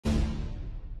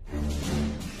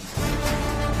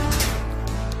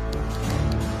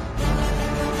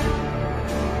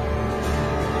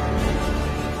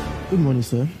Good morning,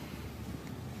 sir.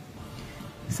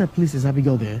 Sir, please, is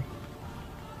Abigail there?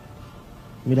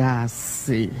 May I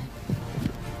see?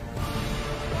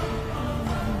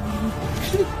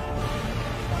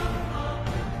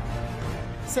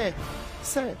 Sir,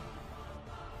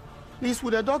 please,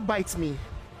 would a dog bite me?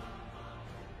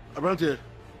 Abrante,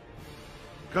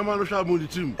 come on, let's have the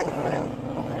team.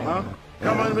 Huh?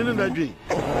 Come on, minute that drink.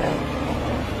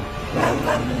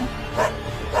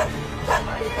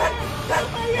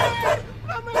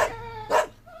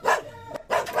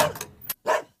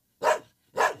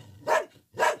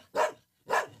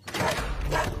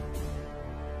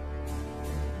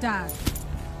 Dad,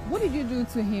 what did you do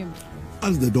to him?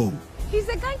 Ask the dog. He's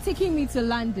the guy taking me to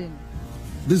London.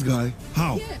 This guy?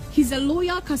 How? Yeah. He's a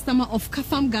loyal customer of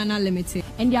KOFI Ghana Limited,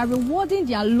 and they are rewarding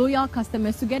their loyal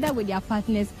customers together with their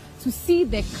partners to see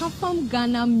the KOFI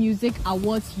Ghana Music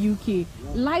Awards UK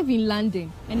live in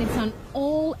London, and it's an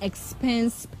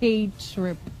all-expense paid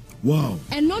trip. Wow.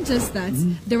 And not just that,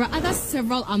 there are other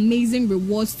several amazing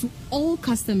rewards to all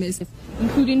customers,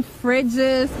 including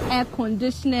fridges, air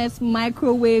conditioners,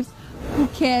 microwaves,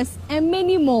 cookers, and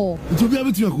many more. It will be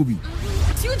able to Yakubi.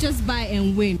 You just buy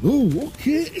and win. Oh,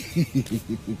 okay.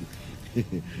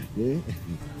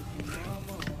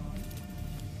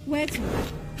 Where to?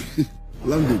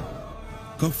 London.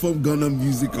 KOFI Ghana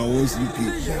Music Awards UK.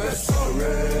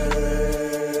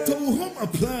 So home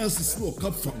appliances no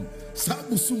KOFI.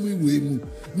 Sabusumi wemu.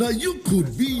 Now you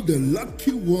could be the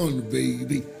lucky one,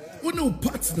 baby. With no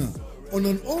partner on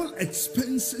an all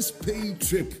expenses paid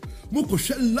trip. Moko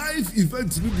share live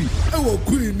event maybe. Our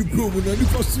queen the promo na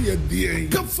nipa so ye dey.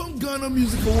 KOFI Ghana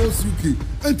Music Awards UK.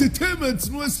 Entertainment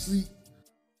no see.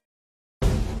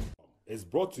 Is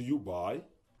brought to you by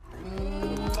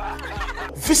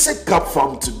Visit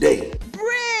KOFI today.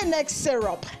 Brain X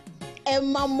syrup.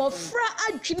 Mamofra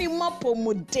adwini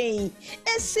mapomuden.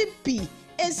 SCP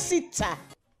Esita.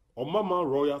 Omama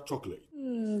Royal Chocolate.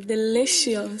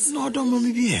 Delicious. No, don't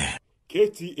mommy be here.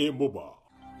 KTA Mobile.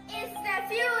 It's the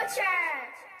future.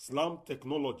 Slam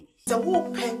Technologies. The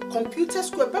pen computer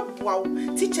school wow.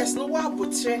 Teachers no wa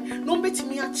botre no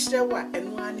betimi achire wa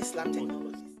eno ani Slam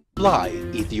Technologies. Fly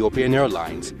Ethiopian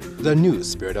Airlines, the new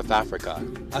spirit of Africa,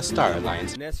 a Star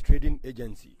Alliance Nest Trading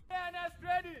Agency.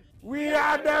 We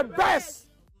are the best.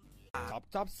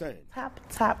 Tap send.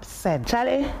 Tap send.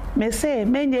 Charlie, me say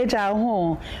menye ja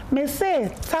ho. Me say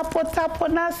tapo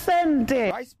na send.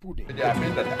 Rice pudding.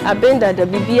 Abenda the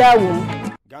bibia wo.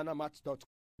 GhanaMatch.com.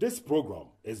 This program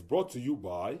is brought to you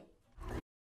by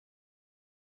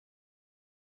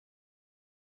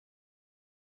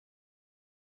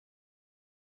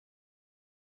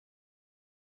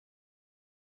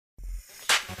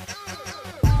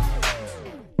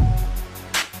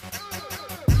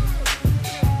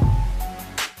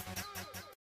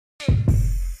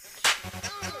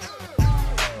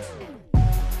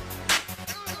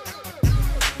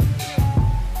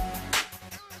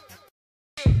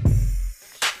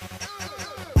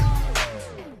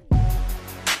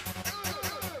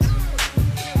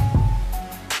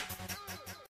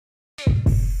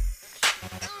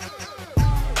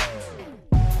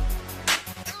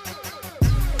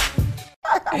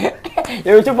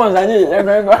You keep on saying, I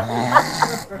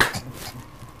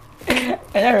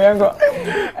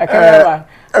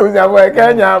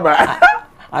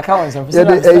can't some.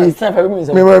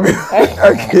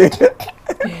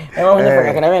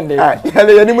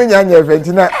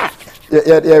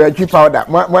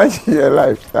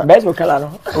 Best will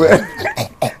color.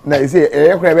 Now you see,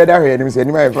 I crab better here. You say,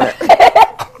 "Any my friend."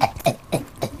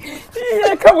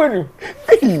 Come on,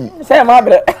 say my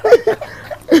brother.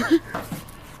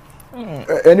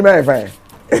 Any my friend.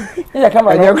 Yeah, come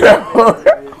on.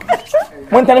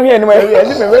 One time here, anyway.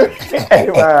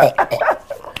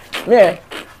 Yeah.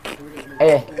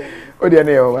 Eh. Oh dear,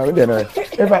 no, I don't know.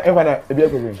 If I be a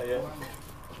good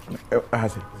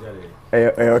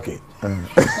okay.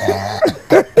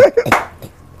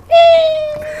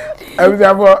 I was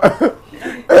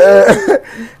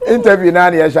interview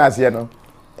now, yes, as you know.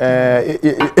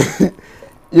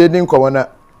 You didn't come on.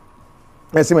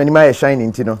 I see my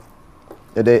shining, you know.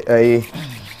 The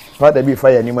father be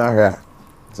fire anymore here.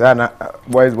 So,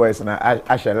 boys, and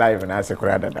I shall live and I say,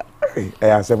 Crada. I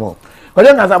ask more. But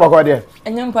then, as about there,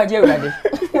 and young Padia ready.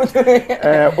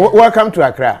 Welcome to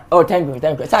Accra. Oh, thank you.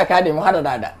 Sakadi,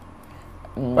 Mohada.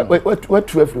 What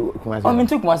true? I mean,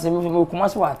 took myself to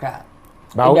Kumaswaka.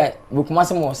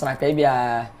 Bukumasimo,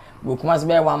 Snakabia, Bukumas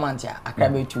bear 1 month, I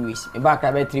crab 2 weeks. Back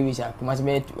about 3 weeks, Kumas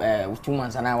bear 2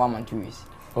 months and I 1 month 2 weeks.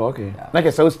 Oh, okay. Like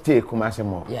a South State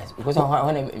Kumasimo. Yes, because I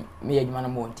want to me a man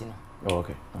mountain. Oh,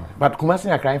 okay. But Kumasi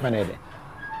are crying for Nede.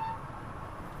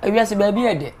 I guess a baby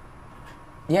a day.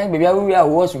 Yeah, baby, we are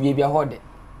worse with baby horde.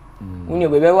 When you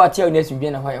baby watch your nest, you be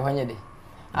in a fire when you're there.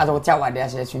 As I tell what they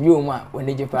say to you, ma, when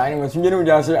they Japan was you know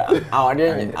just our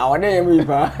day, we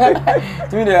pa.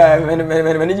 To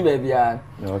the manage baby.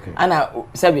 Okay. And I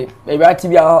said, baby, I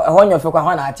TV a one of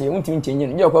one at you, won't change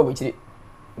your coverage.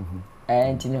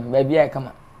 And baby, I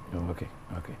come. Okay.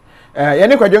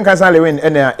 Yene kwadwo nkansa lewin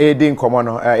ena edi nkomo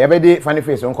no yebedi funny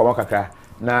face nkomo kakra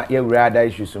na ye wura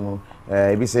issues mu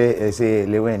ebi say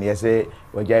lewin ye say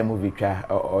wajai movie twa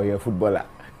or your footballer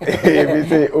ebi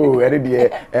say oh ere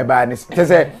de e ba ni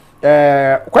say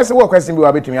question bi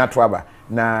wa betumi ato aba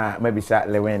na mabisa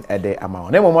lewin ede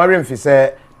ama na mo remfi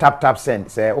say tap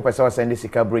send say opese send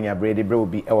sika bronya bredi bre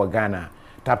obi e wo Ghana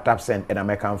tap send and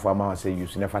American for ama say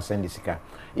use never send sika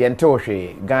ye nte wo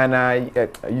hwe Ghana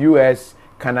US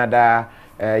Canada,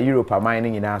 Europe,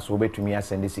 mining in us, over to me as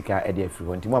send the sika at the free.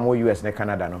 More US and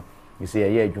Canada, no. You say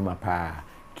a year, Juma pa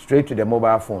straight to the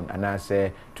mobile phone and I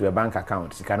say to a bank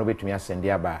account. You can over to me as send the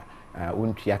aba,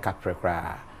 untia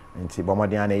capra, and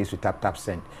Bomadiana used to tap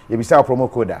send. You be sell promo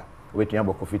code with your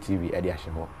KOFI TV at the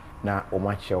Ashaho. Now, or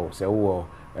much show, say, oh,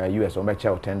 US or much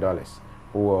 $10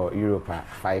 or Europe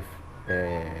 $5,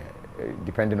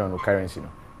 depending on the currency, no.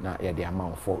 Now, yeah, the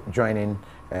amount for joining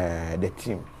the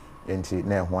team. Enti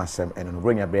na ho asem eno no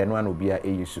bronya bre no an obi a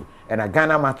eyisu na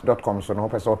ghanamat.com so no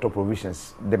person auto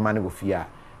provisions the money go fia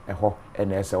ho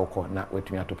na ese okọ na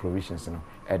wetumi auto provisions no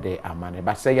e de amane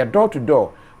but say your door to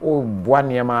door o boa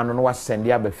niema no wa send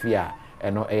ya ba fia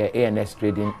eno ANS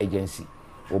trading agency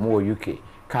o mo UK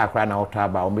ka akra na auto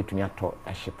aba o betumi ato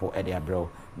ahyepo e de abro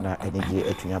na enije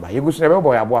etumi aba yegusu na be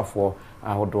boy aboafo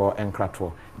ahodo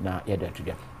enkrato na ye de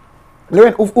atudwa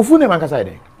lewen ufu ne man kasa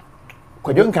ide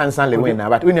Kwadwo nkansa lewen na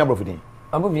but we ni abrofudin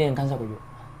Abofudin nkansa kwadwo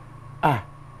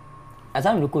as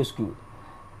I'm go school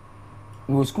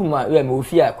we school ma we me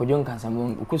ofia kwadwo nkansa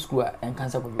mo ko school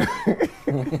nkansa kwadwo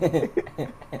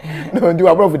no do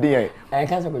abrofudin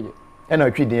nkansa kwadwo na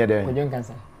otwi din de kwadwo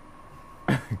nkansa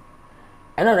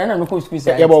na no ko school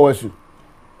say ye bo wasu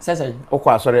sasa o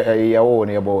kwa sore ye wo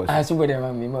ne ye bo wasu so go de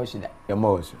ma me ma oshida ye ma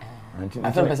wasu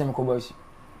I feel person ko bo oshi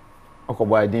o ko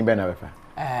bo din be na befa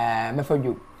me fa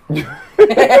jo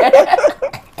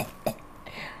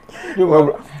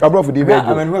Abrofu di bejo.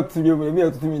 Amen what to you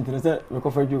me to me interest we ko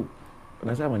fa jo.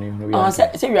 Na sa mani no bi.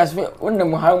 Say we as won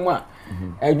mu ha mu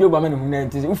a job amen hu na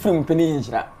nti ufrim pani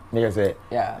hinhira. Me say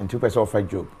yeah. And 2% of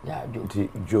job. Yeah, job.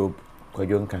 Job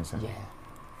kwadwo nkansa. Yeah.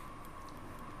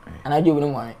 Ana job no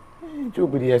mo.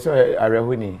 Job di so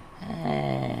arehu ni.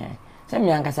 Say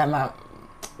me ankasa ma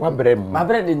wa brem ma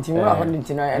bread nti mo ho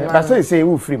nti no e ba say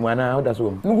wo free mu ana ho da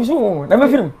so mu gusu wo na me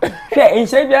film hwe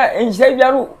enhyia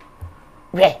bia ro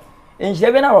hwe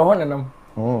enhyia bia na ro ho nanam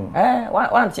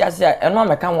wa nti ase eno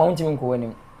ameka wo nti nko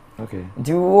wanim okay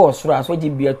nti wo soro aso gi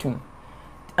bia tum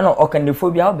ana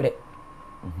okandefo bia obre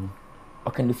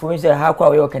okandefo nse ha kwa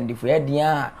we okandefo ya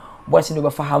dia boss no ba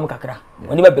fa ha mu kakra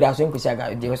oni ba bira aso nkosi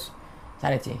aga deus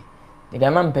sanity de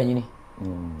ga man panyini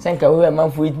senka we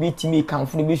manfo it me kan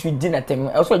fu bi su dina tem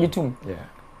e so agitum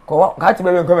ko ka ti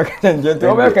be nko me kan je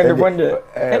to be kan de bonde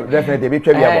definitely be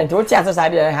twa bia to ti asasa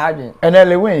de ha dwen ena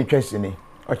le wen twasi ni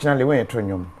o kina le wen to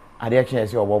nyom ade a kina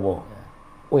si obobo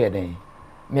o ye den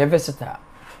me visitor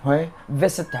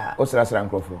visitor o sra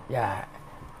nkrofo yeah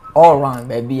all round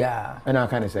baby ena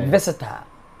kan say visitor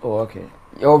oh okay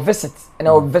your visit and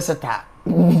our visitor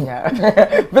yeah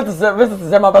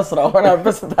visitor ma basra ona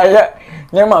visitor ya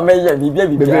nyama me ya bibia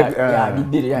yeah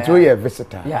bibia so you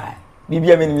visitor yeah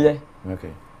bibia me ni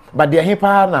okay but the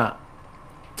hipa na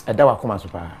eda wa koma so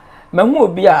pa ma hu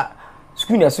obi a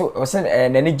school na so o se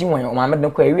na ne ginwan o ma me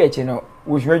ko ewi eche no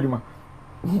wo hwa adwuma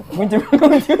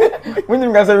munti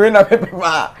ngasa we na pepe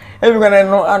ba ebi kana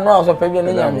no ano so pepe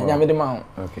no nyame de ma ho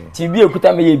okay ti bi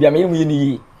ekuta me ye bia me mu ye ni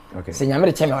yi okay se nyame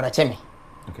de cheme ora cheme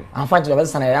okay anfa jelo be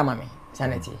sana ya ma me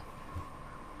sanity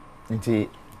nti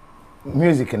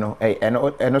music no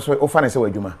eno so o fa na se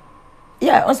wadwuma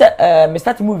yeah on say me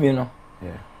start movie no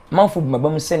yeah manfo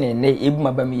mabam se ne ebu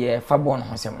mabam ye fa bon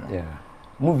ho sem no yeah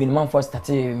movie no manfo start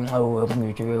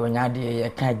mu twe onyade ye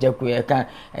ka jaku ye ka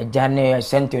jane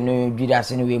sente no dwira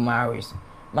se no we marries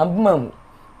mabum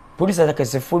police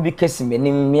atakasefo bi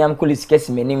kesimenim miam police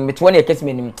kesimenim metwo ne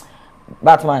kesimenim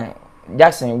Batman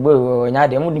Jackson bo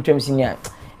onyade mu ntwam sinia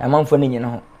amanfo ne nyina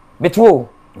ho betwo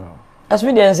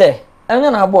asmi de nse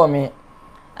anya na abo me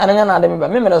anya na ade me ba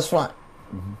me me so a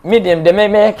medium de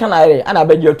me kanare ana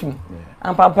ba gyatum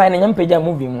ampampa ne nyampagya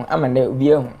movie mu amane obi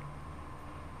ehu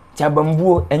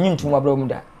tiabambuo anyi ntum abra mu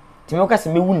da timi okase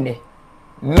mewu nne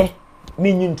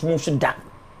me nyi ntum so da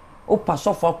o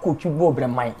pasofa akotwi bo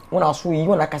breman wona so yi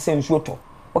wona kase nsu to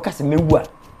okase mewu a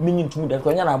nyi ntum da ko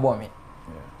anya na abo me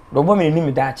do bo me ni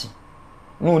me dachi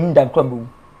no ni da kra bu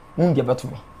mu nge beto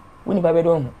me woni ba be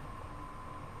do ho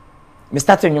me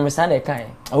start nyum sa na kan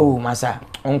oh masa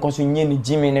onko so nye ni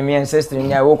jimi ne me ancestor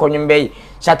nya wo ko nyum be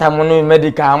shata mo no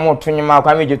medical mo to nyum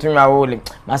akwa me jetu nyum wo le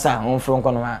masa on fro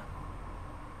nko no ma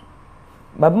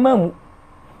babma mu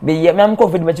be ye me am ko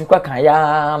fedi ma kwa kan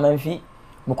ya manfi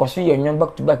mo ko so ye nyum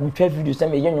back to back me twa video say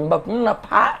me ye nyum back na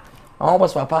pa on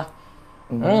boss papa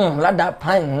la da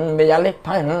pan me yale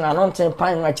pan anonten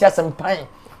pan a chasem pan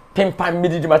pin pan me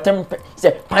di matem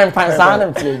say pan sa na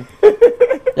mtie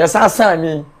ya sa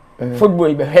mi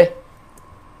football be he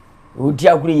o di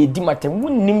agure ye di matem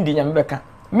wonnim di nyame beka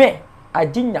me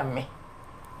agi nyame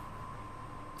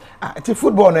ti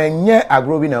football na nye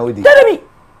agro bi na odi tell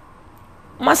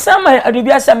masama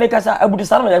adubia sa make sa abudu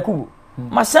salama yakubu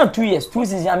masam 2 years 2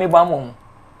 seasons amebo amom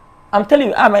I'm telling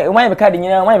you why be card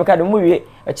nyina why be card mo wie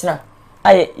akina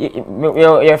aye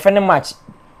your friend match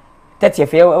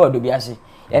 30th year adubia se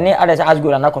ene others as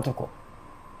goal na kotoko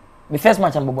the first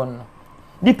match am bobo no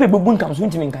di pe bobun kam so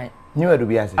ntimi nkan new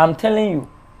adubia se I'm telling you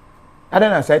ada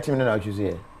na side team na choose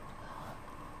here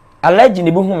allergy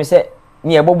ne bu hu me se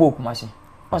ne e bobo kumase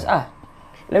was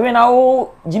lewe na o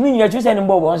jimi nyina choose ne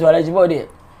bobo so allergy body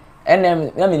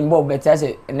enem na me bobo better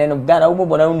say ne no Ghana wo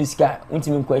bobo na uni sika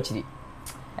ntimi nko akiri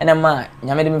ena ma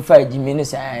nyame de me fa jimi ne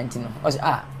say anti no was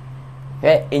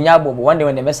enya bobo one day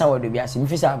when the mesan wo adubia se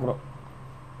mfisa agro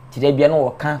tide bia no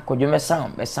wo kan kodwo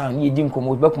mesan ne edi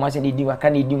nkomo be kumase ne edi waka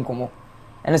ne edi nkomo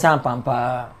ene san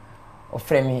pampa o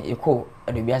frame eko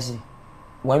adubia se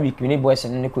 1 week we need boys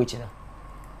and coach na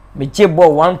me je ball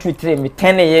 1 2 3 me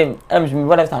 10 am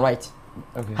me left and right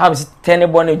okay how is 10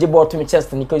 ball ne je ball to me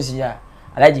chest ni coach ya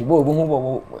alaji bo hu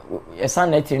bo e san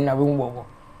na tiri na bo hu bo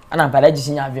ana pa alaji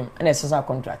sinya avim ana esasa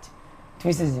contract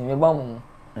 2 seasons me ba mu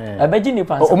abeji ni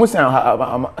pansa o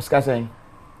musa ska say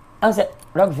anse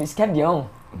rugby ska dia on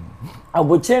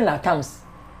aboche na comes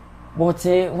but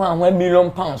 1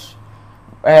 million pounds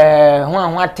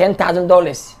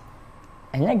 $10,000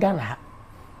 anya Ghana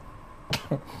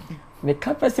me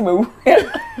kapesi me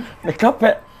me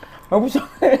kapet mabuso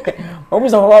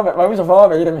fa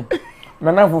ba yire me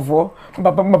mana fofo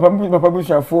papa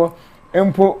bushafo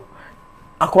empo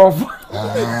akonfo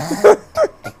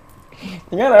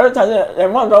inga na charge e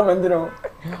mo ndo me ndino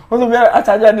o so be a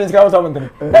charge ni ska o so me ndino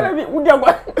tell me udi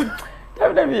agwa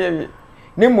tell me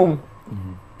ne mum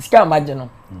ska maje no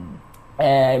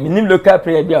minim local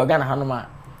prayer bia Ghana hanoma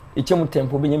echemu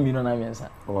tempo be nyam bino na mensa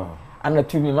wow ana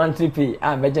to me monthly pay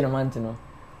beje na month no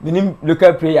minim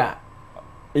local prayer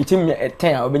echem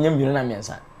 10 obenyam bino na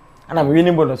mensa ana me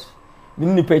winning bonus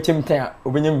minim pay echem 10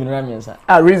 obenyam bino na mensa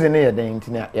reason e dey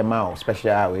ntina e ma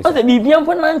special way so the bibia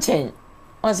mpo na nchen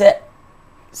on say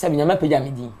nyama page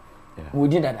amedi wo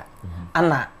di dada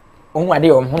ana ohun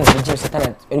ade o hono be jim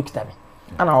talent erukita me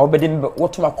ana obede me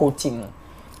wotuma call team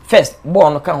first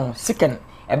ball no kan second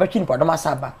e be twin podoma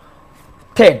saba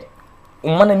third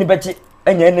umana ni bechi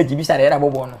anya energy bi sare era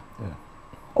bobo no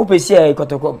o pesi e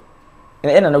kotoko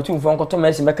ena na tu mfon koto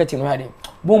Messi makati no hade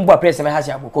bombo press me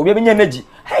hasi aboko obi be nya energy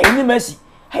hey ni Messi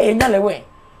hey nya lewe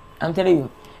I'm telling you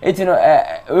etino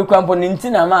we kwampo ni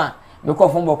ntina ma me ko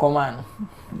fon boko ma no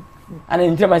ana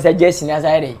ntina ma say Jesse ni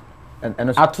aside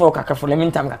atro kakafo le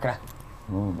mintam kakra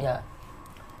yeah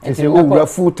and so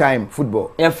full time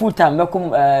football full time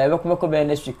meko be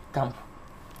next week camp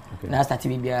na start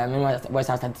bibia me boys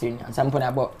start training and some point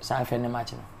about sa fe ne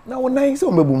match na wona yin se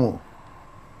o mebu mu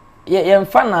ye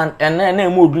mfa na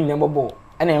mo odun ne bobo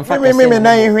ene mfa me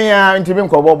na yin hwe a ntibi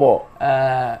nko bobo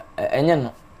enye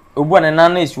no obu na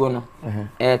na esuo no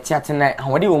tiate na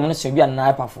ahode wo mu no se bia na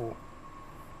apafo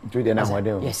do dey na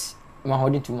ahode yes ma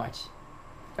ahode too much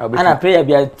ana prayer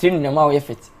bia training na ma wo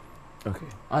fit okay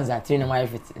on that training ma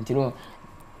fit ntino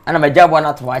ana ma jabo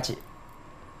na to wache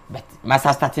but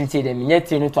masa starting say dem nye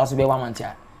training to aso be 1 month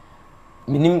a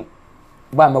minim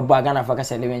ba ma bo aga na fa ka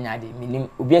se lewe nya de minim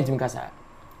obi antim kasa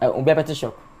obi apete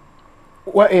shock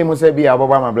what aim say be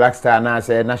ababa ma Black Star na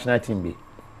say national team be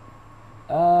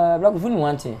Black Fun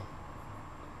want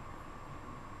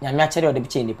nya me a chere o de bi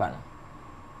che ndipa no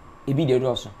ebi de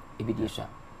roso ebi de so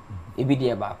ebi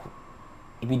de ba ko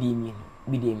ebi de mi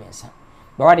ebi de mensa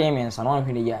ba wa de mensa no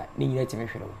hwe ne ya ne nyina timi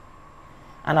hwe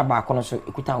ana ba ko no so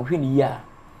ekuta hwe ne ya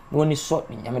no woni so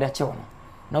nya me da che wono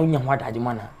na wonya ho adaje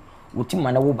mana woti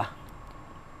mana wo ba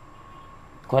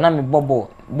ko na me bobo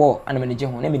ana me je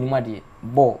ho na me ni made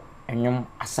bo enwom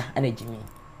asa ana jimi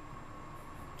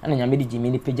ana nya me di jimi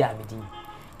ni peja me di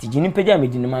ti jini peja me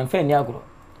di ni man fa ni agro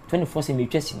 24 se me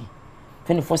twasini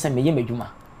 24 se me ye madwuma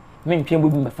me ntwe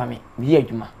bobi me fa me ye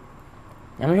adwuma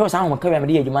nya me ho sa ho ka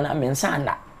me ye adwuma na me nsa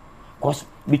anda cause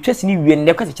me twasini wie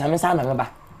ne kwase cha me sa na me ba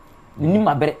ni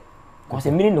mabere ko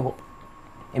se mini no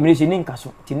emire se ni nka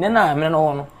so ti ne na amene no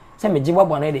ho no se me ji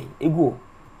babo na de egu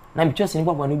na me twese ni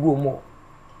babo na egu mo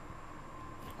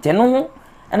te no ho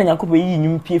ana nyakopo yi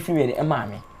nyum pie fi we de e ma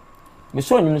me me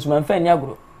so nyum so man fa ni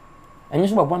agro enyu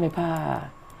so babo me pa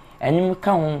enyum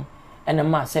ka ho ene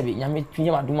ma sebe nyame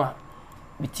tunye maduma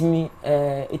bitimi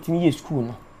etimi ye school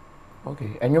no.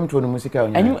 Okay, enyum to no musika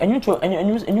onya.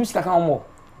 Enyum sika kan mo.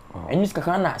 Enyum sika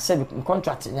kan na sebe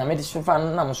contract nyame de so fa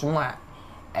na mo so ma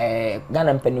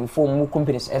Ghana mpanimfo mu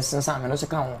companies esensa me no so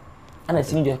kan ho. Ana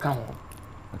sini je kan ho.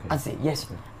 Okay. I say yes.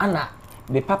 Ana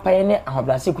be papa ye ne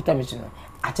ahoblase kuta me so no.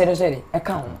 Atere so de e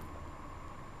kan ho.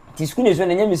 Ti school ne so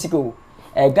na nyame sika o.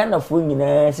 Ghana fo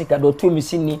nyina sika do to mi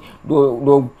sini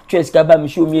do twes ka ba mi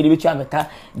show mi betu ameka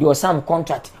do some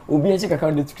contract obi sika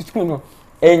kan do school no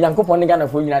nyankopon ne Ghana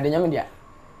fo nyina de nyame dia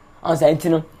ansa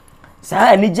entino saa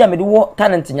ani gya me de wo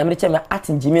talent nyame de che me art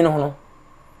njimi no no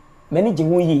me ne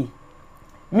jihu yi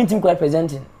meeting ko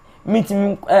presenting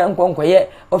meeting nkonko ye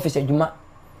office adwuma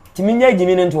ti mi nya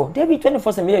jimi ne nto dey be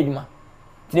 24/7 me adwuma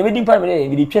ti ne be di pa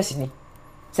me de twes ni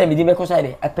se me di me ko sai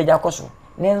de apagya koso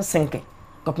ne nsenke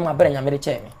kopum abere nyame de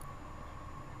che me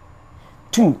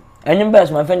 2 enyum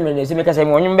bes man fanyum de se me ka se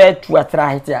me onyum be 2 atra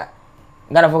hitia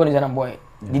Ghana fo ko ni sana boy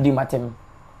didi matem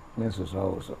menso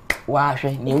so wa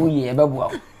hwe ne wuye e babu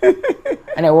awo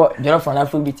ana wo joro for na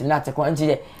afro beat na te ko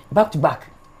anti back to back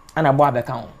ana bo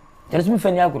abeka ho jere so me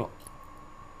fani agro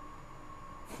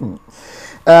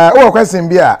oh question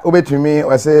bia obetumi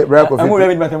we say bra Kofi amu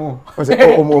ready matemu we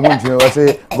say omunti we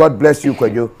say God bless you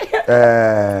Kwadwo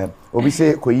obi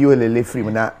say koyi olele free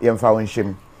na yemfa won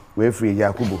him we free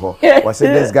Yakubu ho we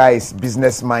say this guy is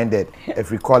business minded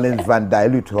if we Collins Van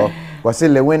Dilute ho we say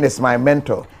Lewin is my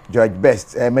mentor George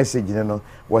Best message no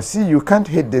we see you can't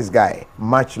hate this guy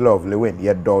much love Lewin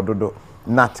ye do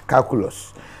not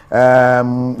calculus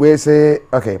we say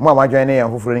okay mo ma join yan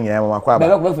fufuro ni yan mo akwa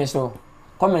ba be so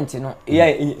comment no ya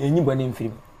enyi bone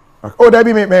mfiri oh that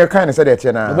be me kind say that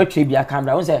na obetwe bia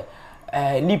camera won say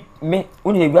lip me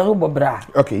uni egwa so bobra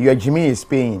okay your Jimmy is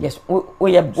paying yes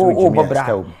ye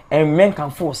bobra and men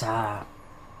can force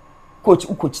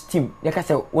coach team they ka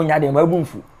say onya de ma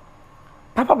bumfu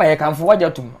papa ba ye kan fo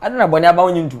wajatum adana bone aba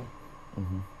onyintu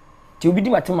ti obi di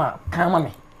matema kan ma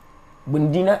me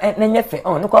bondi na nyefe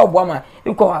no kwa obo ama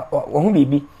iko wo hu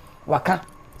bibi waka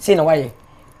sei na waye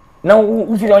na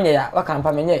wo firi onye ya waka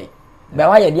mpa menye ba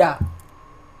waye dia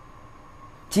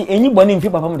ti enyi bone mfi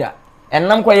papa mu da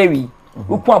ennam kwa ye wi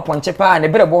uku aponche pa na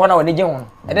bere bo ho na wo ne je ho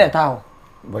e de ta ho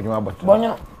bonyo abot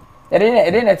bonyo e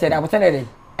de na te da abot na de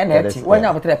e na ti wonya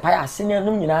abot pa ya asene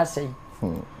num nyina asai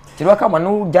ti waka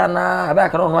manu jana aba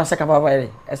ka no asaka papa ye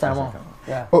esa mo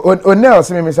yeah o ne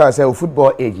se me say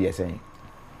football age yes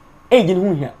age ni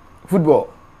hu hia football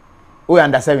o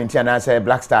under 17 and I say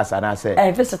Black Stars and I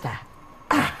say visitor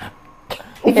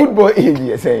football age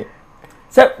yes say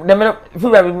the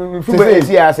me football age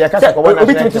yes ya kasa ko wana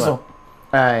bit so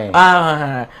ai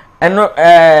eno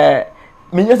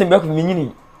minyo se mbeko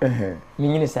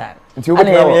minyini sa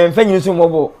ana mfa nyini so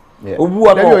mobo obu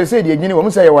wa no you say the nyini wo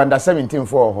say you under 17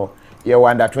 for ho you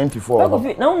under 24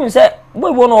 ho na wo say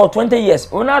boy no 20 years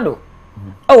Ronaldo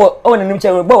oh na nim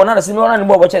che boy na se no na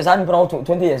boy che sa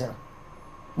 20 years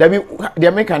da bi the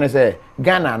American say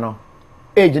Ghana no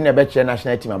age na be che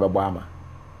national team abebo ama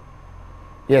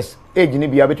yes age ni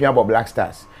bia betumi abo Black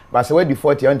Stars but say we be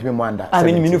 40 want me under I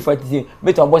mean minute 40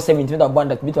 beto abo 17 beto abo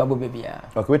under beto abo baby ya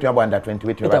okay beto abo under 20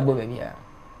 beto abo baby ya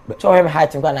so him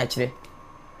height ngwa na kire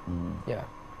yeah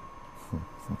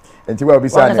enti we be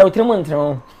say na utremo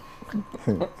ntremo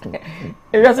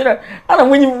e say ana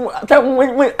munyi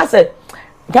ase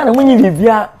Ghana munyi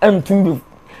bibia antum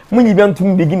munyi bia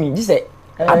antum begini ji say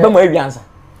abama awiansa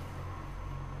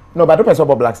no but do person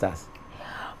abo Black Stars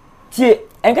tie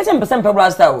enkase mpese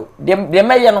Black Star o de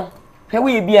meye no hwe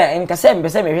we bia enkase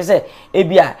mpese me hwe se e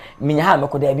bia minya ha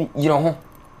mekoda bi yiro ho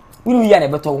winu ya na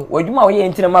beto wadwuma wo ye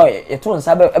ntina ma ye to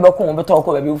nsa be ko wo beto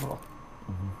ko ba bi ufuro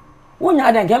wonya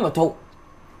ada nke beto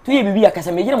to ye bibia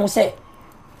kase me yire mo se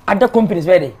ada companies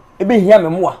be de e be hia me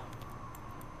moa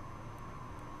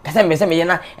kase me se me ye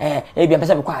na e bia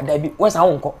mpese be ko ada bi wo sa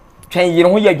wo nko twen yire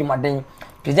ho ye adwuma den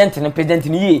president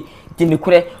ni ye tini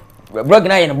kure blog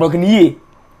na ye na blog ni ye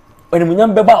oni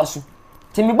munyam be ba so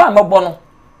ti mi ba mabo no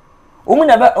omu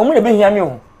na be hia mi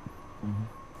o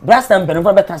brasta mpen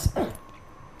for betas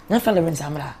na fa le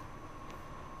mensamra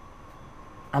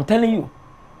I'm telling you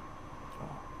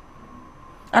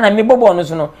ana mi bobo no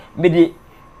so no me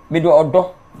de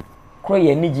odo kro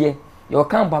ye nigye yo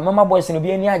camp mama boys no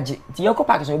bi ani age ti ye ko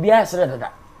park so bi asere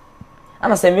dada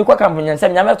ana se mi ko camp nyan se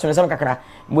nyame to no sem kakra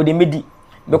mo de medi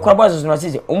be kro boys no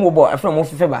se omu bo afro mo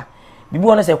fefe ba bibi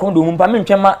wona say kondo mu pa me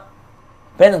ntwema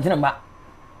president na ba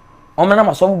o me na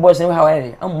ma so boys ni ha wa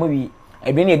ammo wi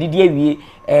ebe na edidi awie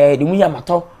de mu ya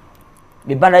mato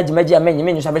be ba na jimaji amenye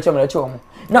me nyusa be che mo che o mo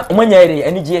na o manya ere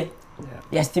anigye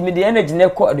yes timi the energy na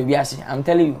ko do biase I'm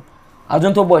telling you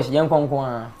Azonto boys yen konkon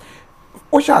a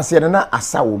o sha ase na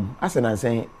asawom ase na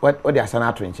nsen what the asana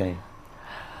ato nchen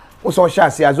o so sha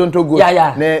ase Azonto go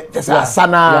ne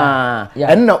asana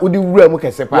en na odi wura mu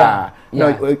kese pa na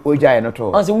o jaye no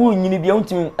to on se wo nyini bia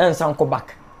untimi ensan ko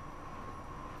back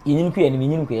yinin ku ye ni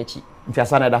yinin ku ye chi nti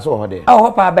asana da so ho de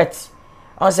ho pa bet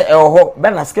on se ho be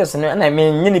na skills no na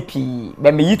me nyini pi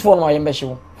be me yito no yembe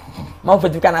hyew ma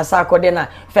fati kana sa ko de na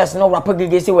first no rap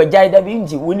gege se we jaye da bi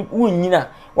nti wo nyina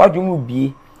wadwum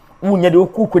bie wo nya de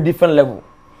okuko different level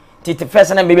titi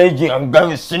first na me be gi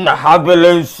ngam sin na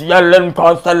habelens yalen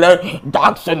constant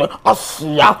jackson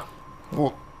asia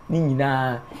ni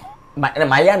nyina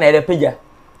ma ya na ere peja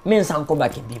me nsan ko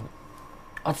back bi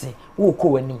ati wo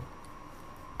ko wani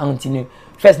antini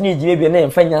first ni jime bi na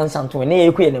mfanya nsan to na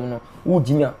ye ko yenem no wo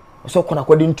jimia so kona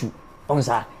kwade ntu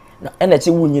onsa na ena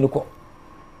che wo nyini ko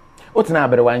otina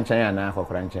abere wan chan ya na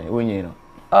akokora nchan wo nyini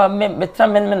no me tra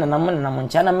men na nam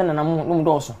ncha na men na nam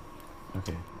do so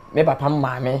okay me papa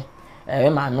ma me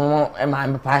ma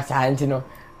me pa sa antino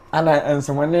ana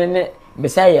enso ne be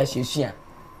sai ya hyehyia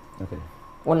okay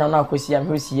wona na akosia me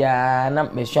hosia na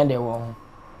me hwa de wo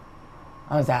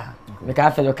anza me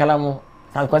ka fe lo kala mo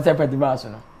sa concept de baso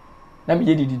no na me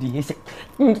didi ese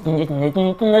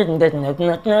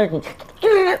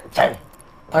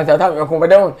anza ta me ko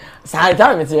badon sa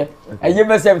ta me tie aye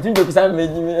be se tin do ko sa me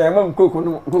ma koko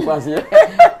no koko ase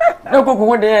na koko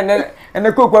ho de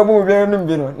na koko abu bi no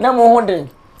bi no na mo ho de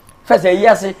fa se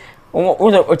yase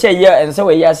o che ye ense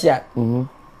we yase a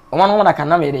o ma no na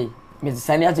kana me de me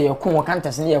sani ate ye ko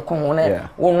kanta se ye ko na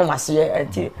wo no mase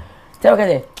ati tell ka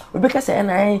de obi ka se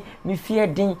na mi fie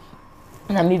din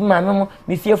na mi ma me mo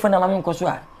mi fie fo na ma me nkoso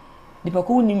a dipa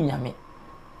ko ni nyame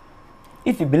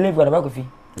if you believe God about kofi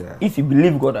if you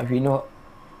believe God you know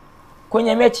ko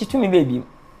nyame achi to me baby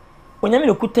o nyame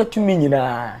le kuta to me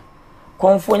nyina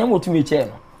konfo nyame to me che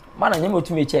no mana nyame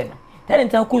to me che no tell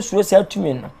ntan ko suo se to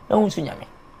me no na hu su nyame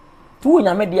tu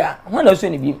nyame dia ho na so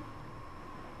ni bi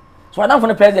so adam for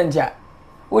the president ya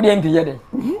o di MP ye de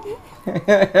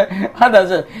hada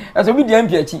se aso bi di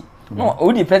MP achi no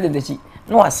o di president achi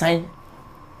no assign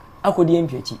akodi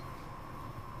MP achi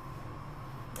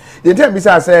the time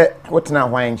bisa say what na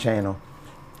hwan chen no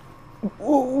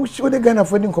o de Ghana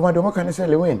for din command mo kan say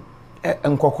lewen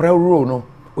nkokora role no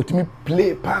otimi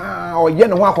play pa o ye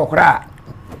no ho akokora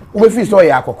o be fi so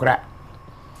ya akokora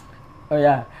oh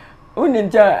yeah uni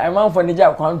ntia am for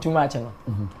nija kwa too much no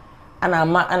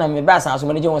ana me ba sa so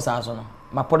me je won sa so no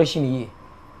ma polish ni ye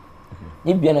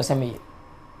ni bia no se me ye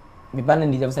me ba na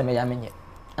nija se me ya menye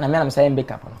ana me na me say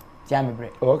make up no ti am bre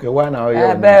okay one hour you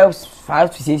about 5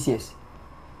 to 6 years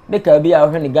make up bia o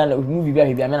hwe ni Ghana movie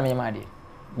bia me na me ma de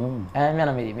me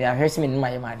na me ya hwe me ni ma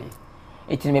ye ma de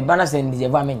eti me ba na se nija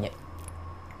va menye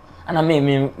ana me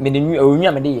de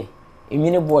onwa me de ye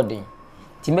enwini boarding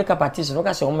ti make up artist no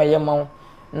ka se o ma ye ma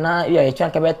na ya e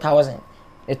twan ka be 1000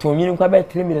 e to onwini kwa be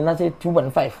 3 million na say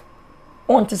 2.5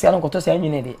 on ti se an ko to se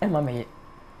enwini de e ma me ye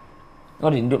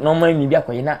no ma mi bia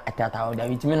ko ye na atata o da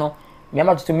bitimi no me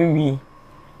ma to mi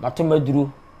ma to maduro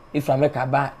ifra make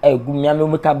ba egu me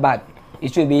make bag e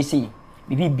so be say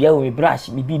bibi bia o me brush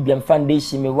bibi bia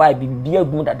foundation me why bibi bia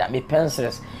gu dada me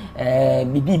pencils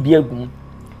bibi bia gu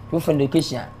to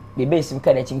foundation bebe sim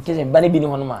ka da cin kese ba ne bi ni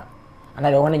hono ma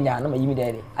ana da hono nya na ma yimi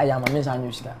dede aya ma me san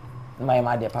nyusika na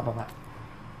ma de papa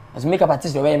as make up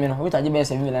artist we me no we taje be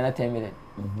 7 million na 10 million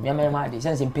me ma de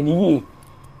sense peni yi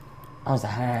anza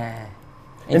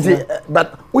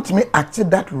but what me act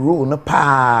that role no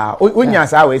pa onya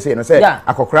sa we say no say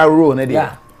akokora role na de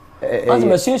as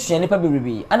me sunsun ni pa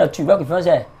bebrebe ana tu ba ko fi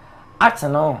say act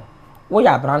no we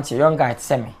ya branch young guy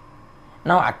to me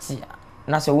now act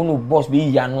na say we no boss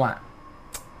be ya no a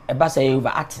e ba say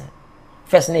over acting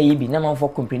first na ye bi na man for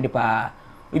comprendre pa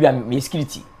we be me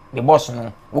security me boss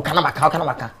no we kana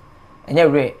maka enye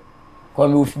re ko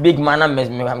me big man na me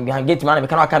get man me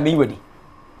kana maka be ready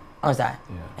ansa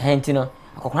hentino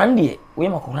akokora ndie we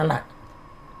makokora na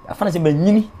afana se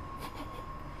banyini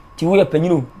ti we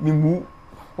panyino memu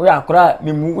we akora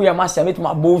memu we masia metu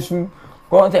mabosu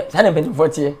ko nte sa na pentin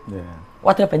fortie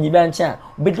wata panyi ba ncha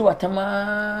obedi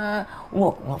watama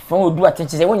wo fa odu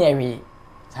atenche se wonya wi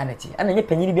sanati ana nye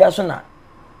panyini bia so na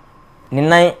ne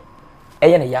nan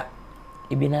eye ne ya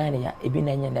ebi na ne ya ebi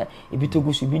na nyenda ebi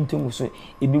togusu ebi ntongusu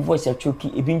ebi voice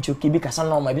achoki ebi nchoki ebi kasa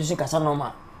normal ebi so kasa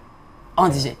normal on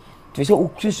dit tu sais o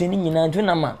kusu ni nyina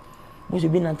ntuna ma bo so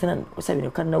bi na ntana o sabi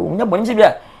kan na wo nya bonje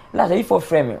bia last if for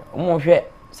frame mo hwe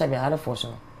sabi ada force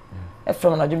no e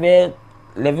frame na be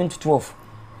 11 to 12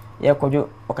 ye kojo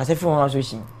o ka se frame na so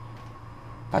shin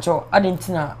pacho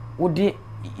adentina wode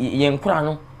ye nkura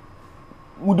no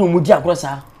wode mu di akoro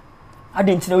sa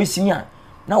adentina we sinya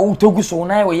na wo togu so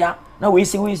na we ya na we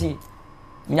si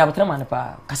nya betra man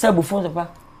pa kasa bu phone pa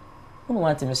who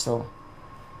want me so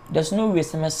there's no way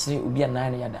semester obi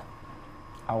anan yada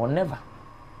I will never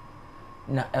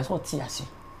na eso ti ase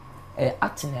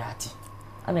acting ati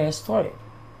and a story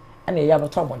and a yaba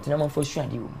talk about na for sure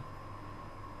dey wo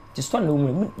the story no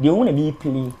mu dey wo na me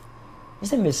play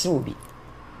is a mess obi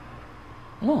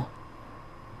no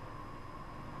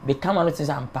be come on to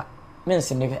zampa men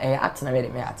se ne acting na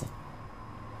me ati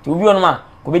to obi on ma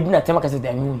ko be di na tema kase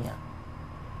da me hu ya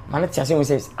man ti ase we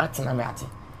say acting na me ati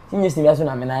tinye se bia so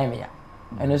na me na me ya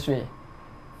eno so e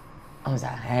amza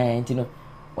ntino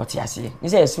what you say you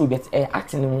say so bet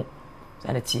acting no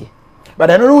sanity but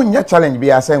I know nya challenge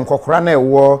be ase nkokora na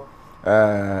ewo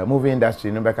movie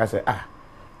industry no be ka say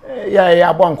ya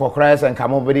abo nkokora ase nka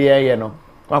mo bere ye no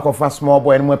makofa small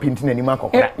boy no pinti na ni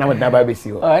makokora na mo da ba be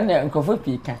si ho na nkofo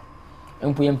pika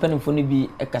empo yempanfo no bi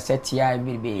e cassette ya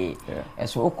be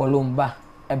eso okolomba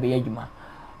e be adwuma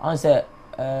on say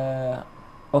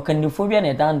okanifobia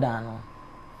na dandan no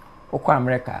okwa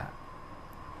America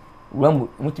Ramu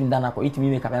mutim dana ko itimi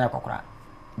make na kokora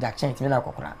Jack Chen itimi na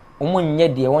kokora omunye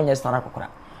de wonye star kokora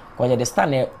ko je de star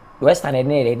ne western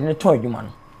ne de ne to adwuma no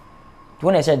to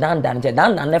na se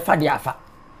dandan ne fa de afa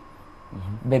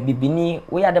be bibini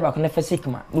we ya de ba ko ne fa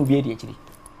sikma no bi e de akiri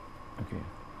okay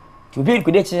to bi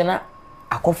ko de akiri na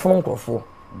akofo nkrofo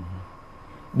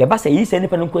be ba se yi se ne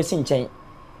pa no kwasi nchen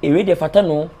e we de fata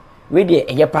no we de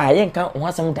eye pa ye nka ho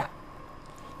asem da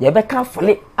ye be ka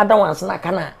fole adawanse na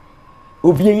kana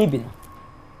obi ye bi no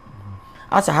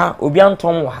asa ha obi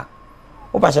antom wa ha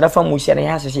wo ba sheda fa mu hye na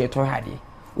ya hye to ha de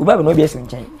obi ba no obi esim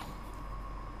nchen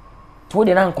to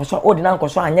de na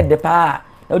nkoso anye de pa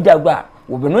na odi agwa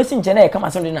wo be no esim nchen na ye kama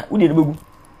asem de na wo de begu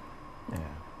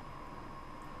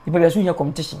ibe be so here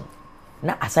competition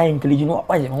na assign intelligence no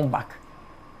wa ye home back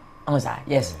amza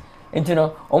yes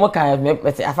entino o mo ka me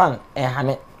afan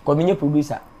hame ko minye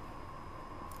producer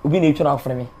obi na etwa na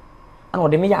ofre me ana o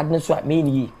de me ya adne so a me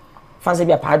ni fancy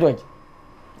be a pa George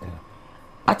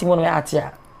ati mo no ya ati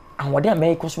a anwode a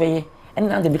me koso ye en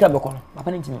na de bika be ko no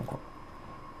papa ntimi nko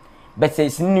but say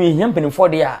sinu hia mpani for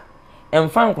de a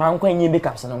emfa nkwa nkwa nyi make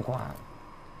up se nko a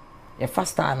e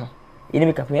faster no ene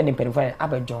make up ye de mpani for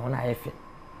abajon na ayefe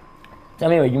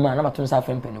tame wadwuma na mato nsa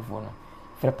fa mpani for no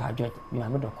fere pa George bi ma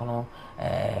me do ko no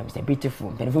Mr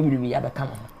Beautiful mpani for bi ya be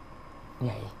kama no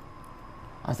ya ye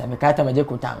asa me ka ta maje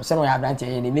ko tam se no ya branch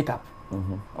ye de make up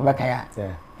obakaya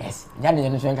yes nyane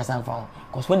no so nka sanfa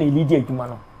cause when e lead adwuma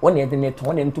no when e de net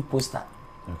when e to poster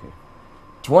okay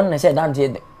to one na say dan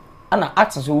de ana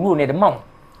access rule ne de ma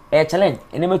challenge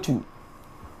ene metu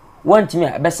one team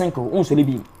a besenko unso le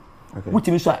bi okay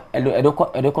wutimi so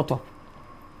edoko top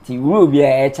ti rule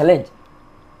bi challenge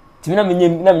timi na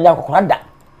menya kokora da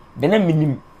be na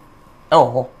minim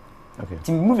ho okay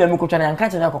ti movie am ko twa na anka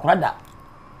twa na kokora da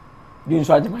bi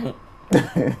nso ajiman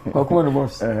ko kuma no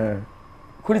boss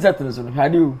kuri satro so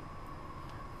hadi u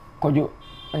kojo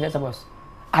anja sa boss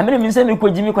amene min se mi ko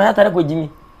jimi ko hatare ko jimi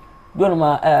don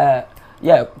ma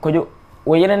ya kojo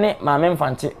wo yene ne ma me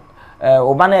mfante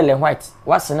obana ele white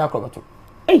wase na akrobato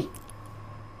eh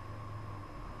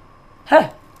ha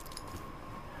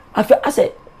afa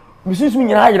ase bisusu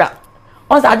nyina ayira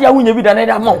on sa ade a wunya bi da na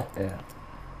da mo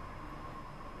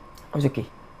I'm okay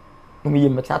we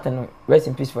yim mexata no rest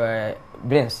in peace for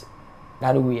brains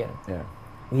that we yeah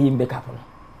we yim back up no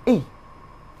eh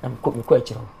am ko mi ko e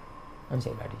chiro am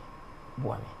say body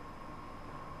boa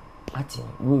me ati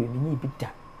we ni bidda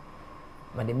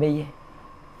ma de meye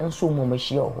enso mo ma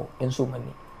hia ho enso ma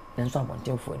ni enso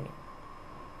abontemfo ni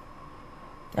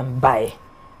am bai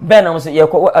ben am say ye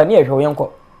ko ani e hwe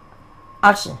yenko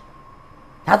action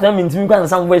hata mi ntimi kwa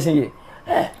nsam voice ye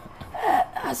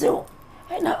aso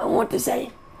na want to say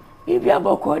if you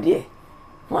about call there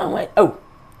one oh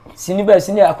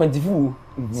sini akwantifu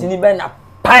sini be na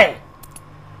pine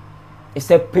it's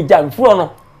a pejam fu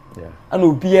no yeah ana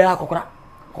obi akokora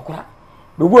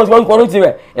be bu so ko no ti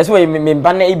be eso me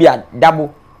ba na ebia dabo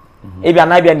ebia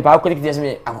na bia ni pa akwete ti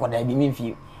me akokoda bi mi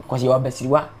fi because you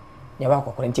abasiriwa ya ba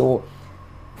akokora nti wo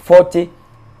 40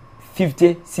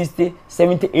 50 60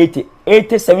 70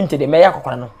 80 70 de me ya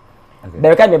akokora no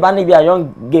be ka me ba na bia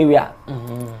young gay we a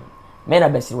me na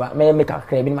basiriwa me make a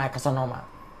crab in my kasa normal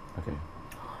okay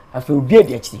I feel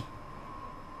beard actually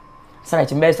sana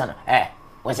ti me sana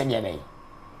what's the name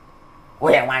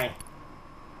we are wine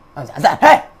I said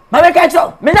hey ma me ka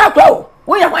cho me na kwa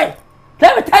we are wine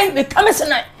Every time we come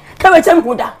tonight, come and tell me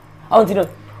who that. I want to know.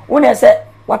 When I say,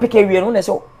 what pick a wheel, when I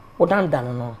say, what done,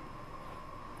 no.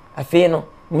 I feel no,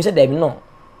 Mr. David, no.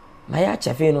 My arch,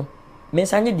 I feel no.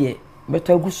 Miss Annie, dear, but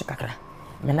to goose cacra.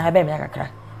 Mena be me kakra.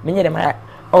 Menye de ma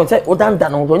o say o dan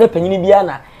dan o penny bia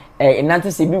na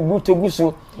nante se bi buto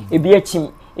guso e bi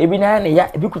achim e bi na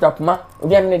ya e bi kutapuma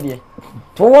obi an ne de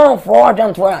to one for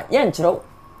dan to ya nchiro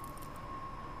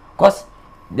cause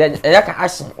ya ka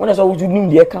action when so wuju nim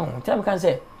de ka ho tell me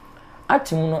say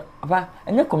atim no aba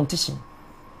enya competition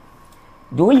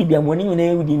do yi bia moni nyina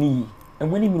ewudi ni yi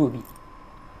enwani mi obi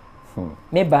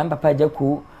me ba papa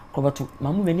jako kobato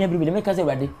mamu meni abiri de me ka say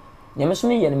wade nyame so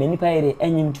me ye na meni pa yere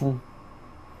anyintu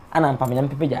ana mpa me nyame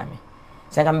pepe jame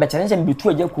se ka mbechere nse bitu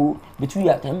ajako bitu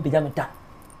ya ka mpe jame ta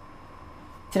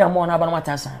tira mo na ba na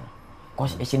mata san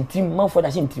cause e sentrim man for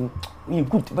da sentrim we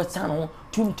good but san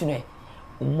tum tune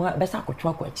umma be sa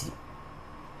kotwa ko akiri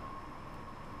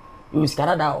you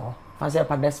skara da o fa se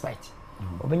pa despite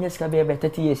obenya ska be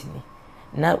 30 years ni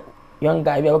na young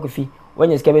guy be akofi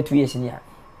when you ska be 2 years ni a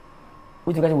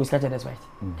we to get we skara despite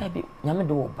e nyame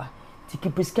do oba ti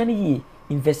keep scanning ye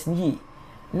invest ye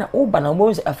na oba na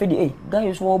mo afedi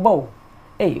guy so oba o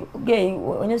okay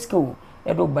onye school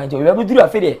e do banjo we be duru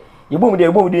afedi ye bom de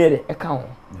e ka ho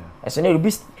e so na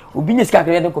obi nye ska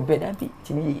kare de compare that be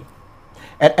tini ye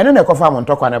eno na kofa mo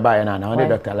ntokwa na ba ye na only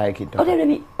doctor like it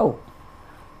really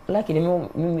like it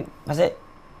me I say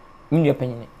me your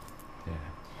opinion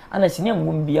ana sini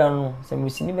am bia no se mo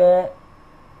sini be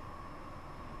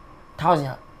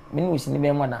 1000 me no sini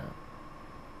be more than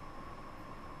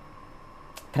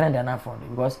trend and afford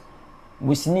because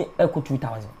we sini equal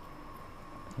 2000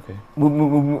 okay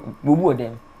bubu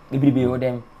them bibi o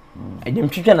them e dem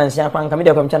twitwa na nsia kwan ka me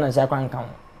de kwam na nsia kwan kan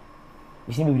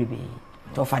we sini bibi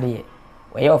to fa de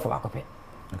we ye ofo akope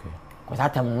okay ko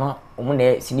satam no omo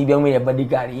na sini bia mo ye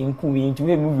bodyguard inku wi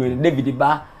ntumi mu David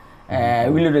ba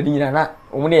Willow de nyina na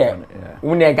omo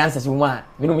ne gansa si mo a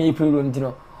me no me ye pro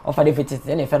ntino ofa de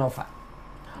fitete na e fe no fa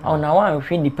na wa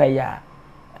hwe nipa ya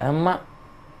ama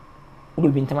udo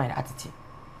bintama ya atiti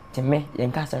temme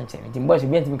yenka sanche nti boys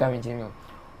bi antimi ka menche mi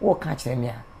wo ka kire mi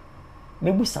a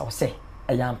mebusa wo se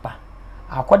ayampa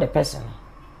akọ the person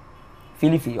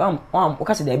filifi o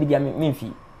ka se da bi dia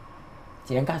memfi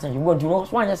ti yenka sanche bo ntuno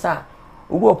so anya sa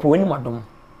obo opo ni madom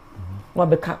no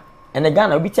beka ene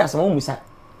Ghana obi ti asama musa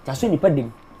ta so nipa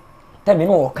dem ta me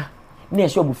no wo ka na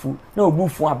ehye obufu na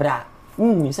obufu abra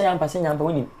se yampa se yampa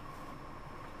woni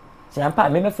se yampa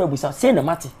me mefra busa se na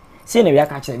mate se na wi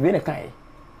aka kire wi na kai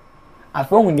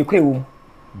afa hu ni kwewu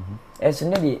eso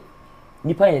ne de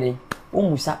nipa yere o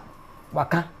musa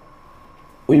waka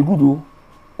o igudu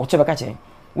o chebe ka kire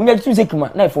wunya tu sekuma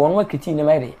na ifo won kriti ne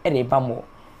mayre e de ba mo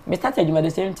me start aduma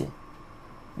the same thing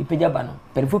nipa jaba no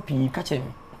perfo pi ka kire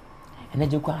me ene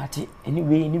je kwa ate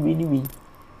anyway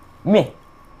me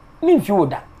mfi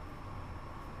oda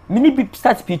mini bi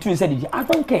start p2 said I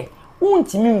don't care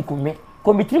untimi nkume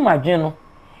komitiri madwen no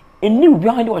eni obi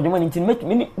ahande odwoma ni ntin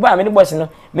mini ba mini boss no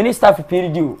mini staff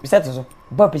period o set so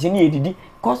ba pese ni edidi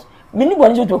cause mini bo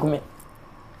nje to kume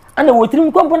ana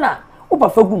wotirim kompo na oba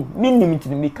fagum mini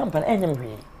ntin mi company enyem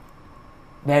hwe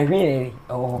ba hwe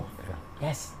oh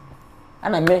yes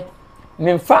ana me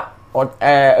mfa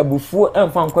abufuo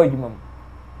emfa nkwa adwuma mu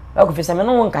akofisa me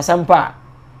no won kasa mpa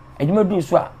adwuma du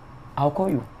so a I'll call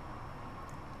you.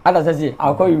 Others say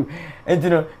I'll call you. And you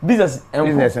know, business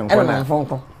and phone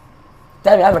call.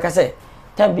 Tell me, I say,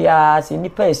 tell me, say,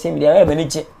 nipa is same there,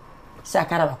 niche. Say, I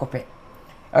can't have a copy.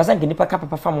 I was thinking, nipa cap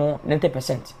perform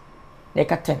 90%. They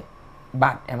cut 10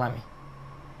 bad, and mammy.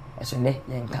 As you know,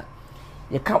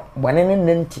 you can't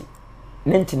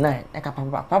 199. I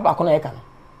can't papa, I can't.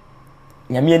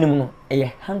 Yamian,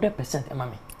 100%, and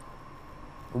mammy.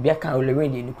 We are can't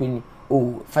already in the queen.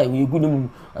 Oh, fine, we good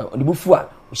the bufua,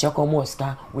 we shall come more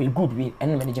star, we good with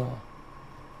and manager.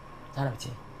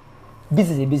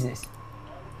 Business is business.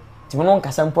 Timon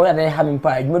Casampo and I having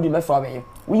pie, you do my father.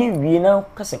 We now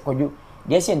Casacodu,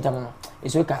 yes, and Tamano.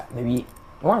 It's okay, maybe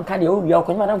one candy over your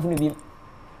command from the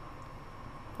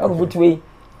oh, good way.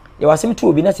 You are some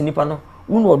two be not in Nipano,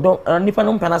 Uno don't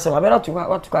Nipanon Panasa, I better to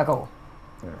what to cacao.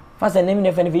 Fast and naming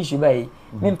a fan fish you buy,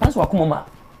 mean pass Wakuma.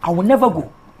 I will never go.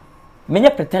 Many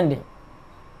pretending.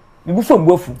 We move from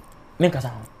bofu, make us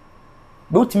out.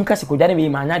 Both Timka Sikojani be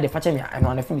my night, the Fatimia and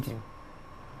on a film.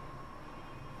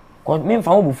 Cause men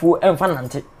found before and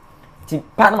fanante.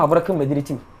 Partner my brother with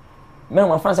it. Men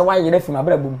my friends are why you left my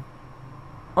brother boom.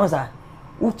 Answer.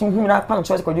 Who to whom that pan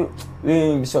choice could you?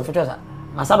 Mr. Fetcher.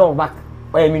 My saddle back.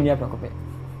 Why I mean you have a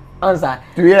answer.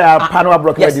 Do you have panel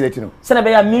broken? Yes.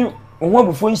 Senator, I mean, one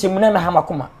before you say, Munama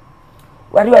Hamakuma.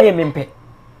 Where do I mean?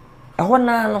 I want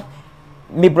now.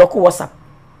 me block WhatsApp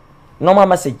normal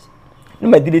message no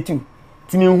ma delete you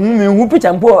ti me hu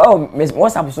picture mpo oh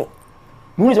WhatsApp so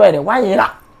me hu why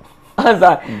la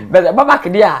answer but baba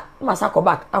kedia ma sa call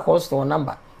back akọ store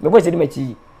number me boy say di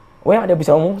machi we ma dey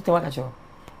bisa mo te waka cho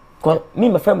ko me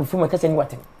ma fa mu fu ma kase ni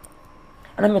watem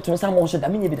ana me to sa mo so da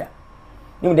me nyebida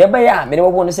ni de ba ya me de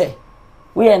wo no say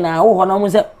we na wo ho na mo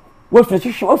say wo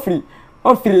free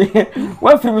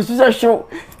mi so say show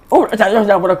oh ta yo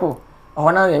ja bodako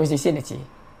ho na me say ne ti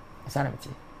sana me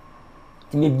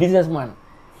ti me businessman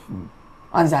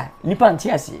anza lipa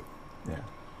nti ase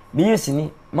bi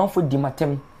yesini manfo di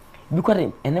matem bi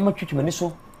kware enema twetwuma ni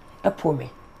so epo me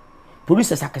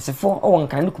police sakasefo o won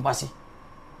kan ni kumase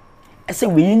ese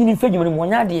we yini fadwuma ni mo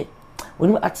nya de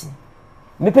oni ati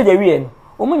me pede wie no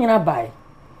o mo nyina bai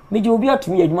me je obi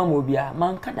atumi adwuma ma obi a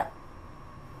man kada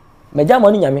me ja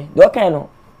mo ni nyame de o kan no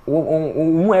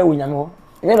mu e wo nyame ho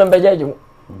ne no beje adwuma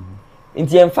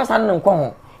nti emfasa no nko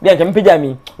ho bi anka me pede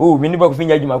ami o me ni ba ko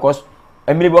finya adwuma cause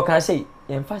emire bo kan say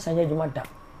emfasa nya adwuma da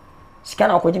sika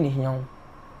na okoje ni hia ho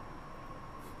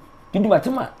Didi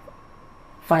matema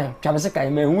fine twamse kai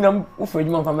me hunam ufo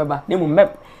edwuma kwa meba ne mu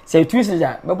mep say twist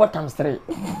ja mebo times 3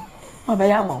 ma ba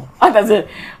ya ma ata say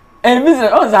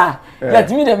business oza ya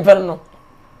timi dem fer no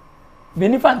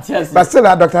beni fantias but still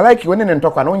Dr. Like woni ne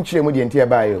ntokwa no nchire mu de ntia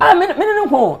ba yo me ne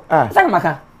nko saka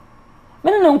maka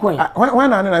me ne nko wan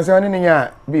na say woni ne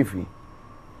nya beefi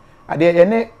ade ye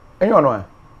ne enyo no a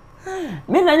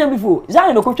me na nya before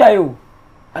zan no kotwa yo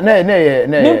ne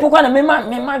me pokwa na me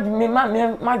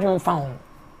ma dwon fa ho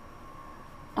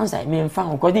ansai me fa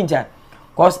ho ko dinja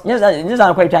cause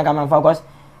nyeza kwa twa ka fa cause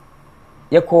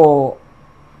ye ko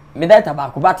me data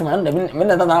ba ko batma no me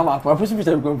na na ba for push push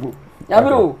ko fu ya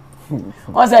bro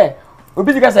on say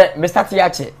obi diga say me start ya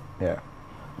che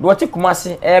do ti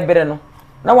kumase bere no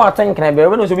na wa tan kan bere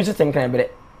we no so bi tan kan bere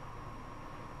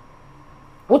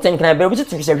wo tan kan bere bi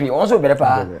ti se hwi on so bere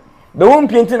pa be won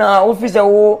pienti na office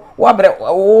wo wabre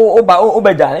wo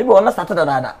ba ja e be wona start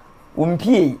da wo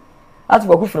mpie ati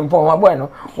ba ku frimpon wa boy no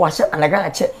wa hye anaga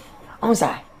ache on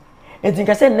sai enti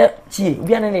ka se na tie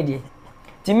bia na ne die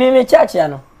ti me chache ya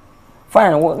no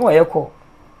fine wo ye ko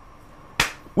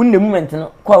wonne moment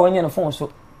no ko awanye no phone so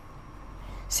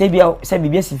se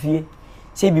bibia sifie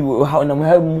se bi ha na mo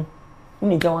ha mu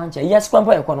woni ka wan cha yes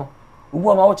kwampa ye ko no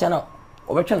ubu ma wo cha na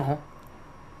obetwe no ho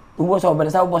ubu so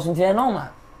obelesa wo so ntie no ma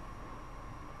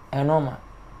enoma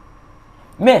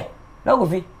me na go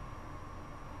fi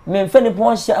me mfa ni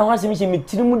pon hia ho asemi hia me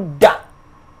tirimu da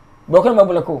bo ko ma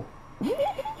bulako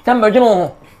tamba dweno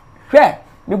ho hwe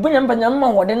me bunya mpa nyam ma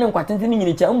hode ne nkwatente ni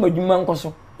nyini cha mmadwuma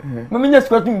nkoso me menya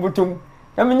squatu mbotom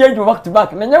na menya dwo back to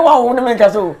back menya wa wo ne me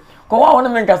nkaso ko wa wo ne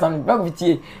me nkasa no go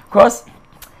fitie cause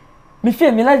me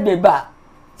fe me like be ba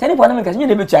sani po na me nkaso nye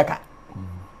de betu aka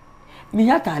me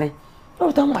ya tare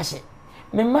no ta mache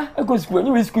me ma e go school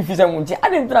ni we school fees am nti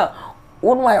ade ntra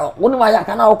wonu wa ya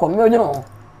kana ko me onyo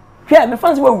hwe me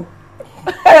fancy wa wu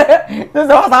this is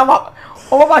what I'm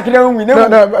o ba kire wu ne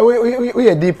no we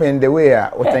are deep in the way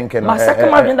we thinking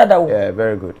yeah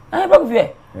very good I ba ku yeah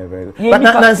very good but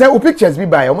na say o pictures bi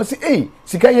buy almost say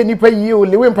sika ye nipa yi o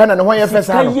lewe mpa na ne ho ye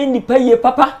fesa sika ye nipa ye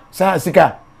papa sa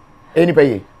sika e nipa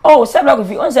yi oh say ba ku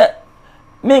fi on say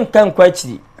me nkan kwa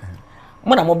chiri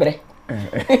mo na mo bere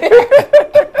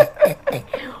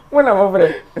wona mo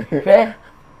bre fe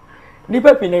ni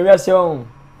papi na wiase on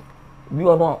bi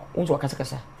ono unso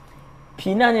kasa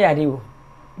pina nya yade o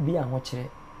bi a ho kire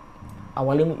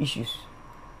awale mu issues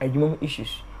adwuma mu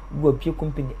issues bu apie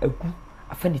company agu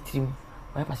afa ni tirim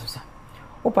wa pa so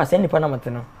o pa se ni pa na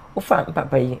mateno o fa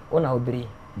papa yi ona obere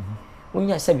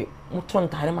unya sabi mutron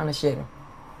tare ma na share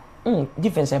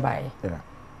difference by yeah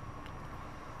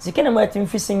sikena ma tim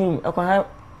fishing akwa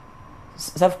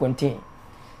self contain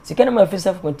sikena ma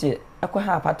self contain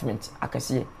akwa apartment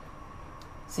akase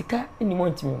sika ni mo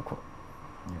ntimi nko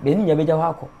be ni nyabeja ho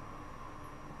akọ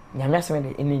nyame asem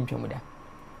de eni ntwamuda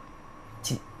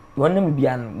ti wonna me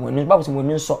bia no wonu ba so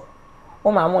wonu nso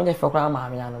o ma mo nya fe kra ma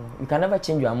ame anu you can never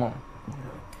change your mom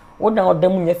wodan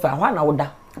odam nya fe ahwa na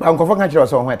woda ba nkofo kan kire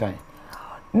so ho etan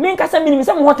min kasa minim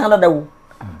se mo hotan da dawo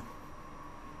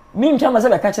min chama se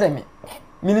be ka kire me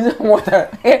minim se mo hotan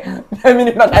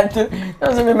minim na tanti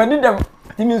na se me mani dem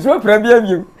ti min so pra bia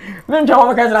bia min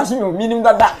chama ka kire asimi minim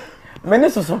da da meni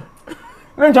soso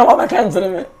min chama ka kire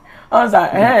me ansa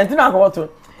ti na ko to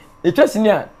etwa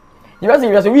sinia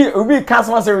you say we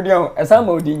customer say we don esa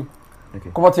ma odin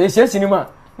ko to ese sinima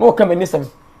mo ka mani sam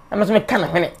na so me kana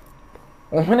hene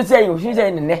o hene say o hene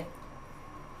say ne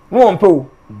no mpo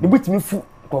de butimi fu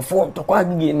ko fo to kwa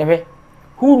gige ne be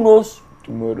who knows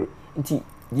tomorrow nti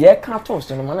ye ka to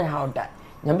so no man how that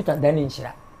nyambita dan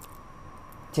nchira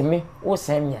ti me wo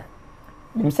semia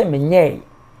me say me nyɛ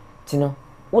ti no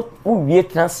wo wie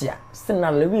transia still na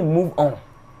let me move on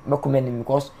me commend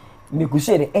because me ku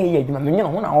say the adwuma me nyɛ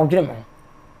no ho na wo dwere me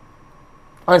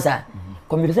ansa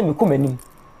komi say me commend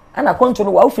ana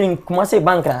control wa ofin kuma say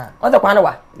bank na o da kwa na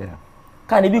wa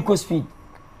ka na bi ko speed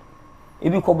e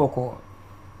bi ko boko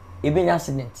e bi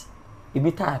accident e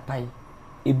bi ta pai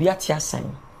e bi ati asan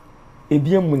e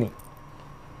bi amuni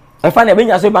e fa na be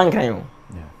nya so bank kan yo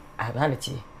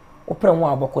reality o pre mo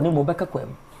aboko ne mo beka kwam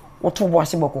o to bo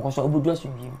ase boko ko so obudu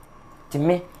asundwim ti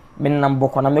me nam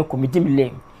boko na me komiti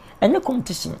lem ene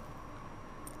competition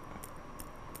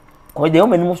ko de o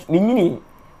meni me nyini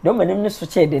de o meni ne so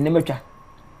che de ne matwa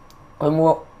ko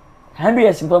mo 100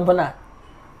 years mpompo na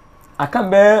akan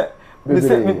be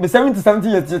 70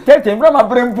 years 30 mbra ma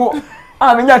brempo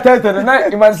a me nya 30 na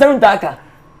ima 70 aka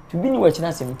to bi ni wa china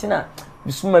 70 na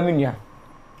bisuma menua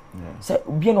se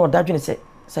obi na odadwe ne se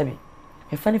sabi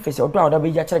e fani face odo a oda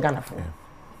be ya kire Ghana fo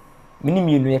mini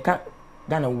mienu ye ka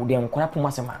Ghana wo de nkora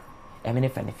poma sema e me ne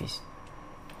fani face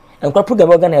nkora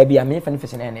program Ghana ya bi a me ne fani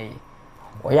face na e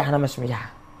o ya hana meso ya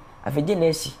afeje na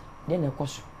esi de na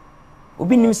ekoso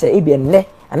obi nim se e bi enne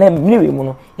ana mini we mu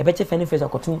no ye be che fani face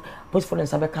akotum post for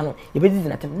nsa be ka no ye be didi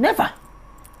na tem never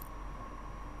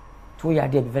to ya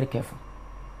dey be very careful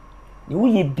ni wo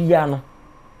ye bia no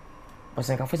o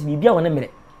se ka fo se bia wona mere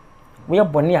wo ye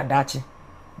boni adachi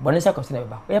boni se ko se na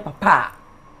ba wo ye papa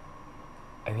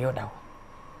e we odawo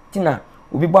tina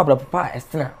obi bo abla papa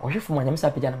estina o hwefo manya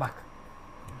misa pija na back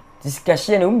disika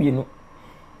hye na umbi no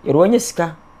ye ro nya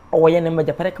sika o wo ye na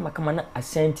maja pare kama na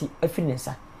asenti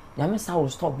afinensa ya misa wo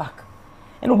stop back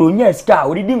eno do nya sika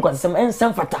o didi nkwansem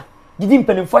ensem fata didi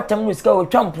mpanimfo tam no sika o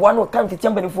twampoa no kan tete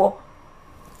mpanimfo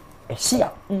e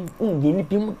hia ye ni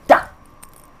pim da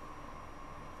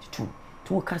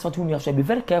to cast out me so be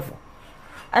very careful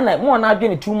and like more na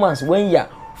adwene 2 months 1 year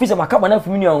fisa makaba na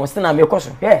fumi no still na me koso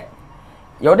yeah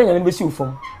you dey nyame be see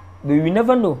ufom but we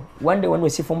never know one day when we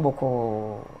see from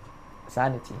boko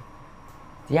sanity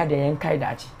the other yan kai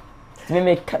dachi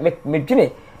me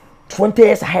dwene 20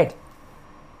 years ahead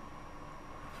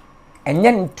and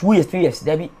then 2 years 3 years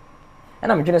there be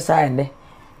and I'm dwene say and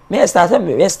me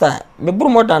start me buru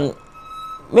more than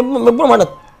me buru more than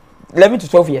 11 to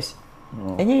 12 years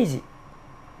and easy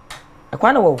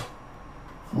akwana wo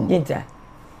yinta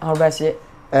awbase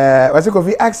was it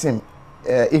Kofi asked him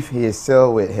if he is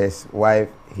still with his wife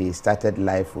he started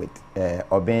life with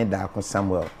Obenda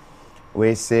Samuel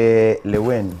we say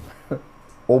Lewin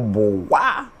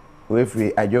obowa we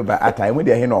free ajoba ata mu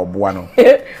de he na oboa no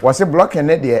was it blocking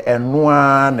it there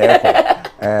enua na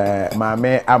eko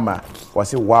mame ama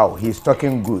was it wow he's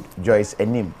talking good Joyce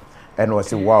Enim and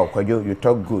was it wow Kojo you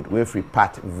talk good we free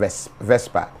part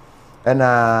Vespa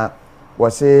and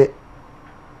was it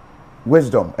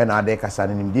wisdom and ade kasa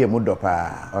nim die mu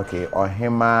dopa okay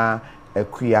ohema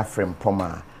akuya frem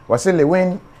poma was it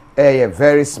Lewin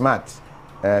very smart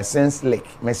since lake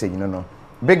message no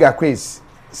bigger quiz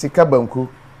sika banku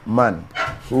man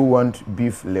who want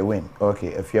beef Lewin okay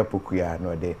if you pokuya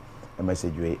no de a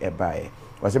message we e buy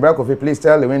was it Kofi please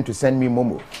tell Lewin to send me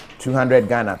momo 200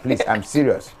 Ghana please I'm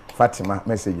serious Fatima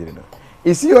message no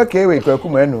is he okay we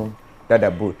kwakumu enu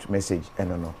that boat message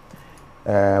no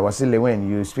was it Lewin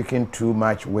you speaking too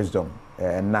much wisdom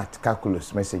not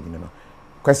calculus message no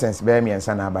questions be me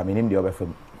answer na ba me nim de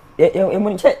obefam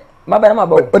mun che maba na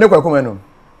maba one kwakumu enu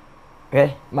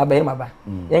maba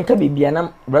yenka bibia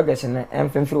na bloggers na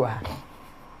emfemfiri wa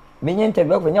me nye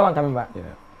interview ko nya wanka me ba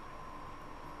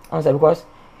answer because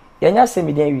yenya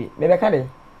semi den wi me be ka de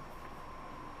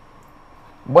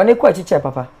bone ko achiche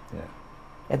papa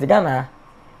etigana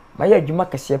my adwuma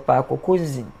kase pa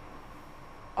kokozin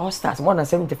all stars more than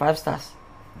 75 stars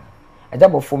a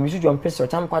job of for music and peso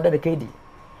time kwada the KD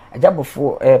a job of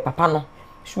for papa no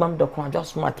sumam do kwa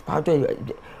just smart pa do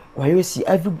why you see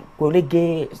every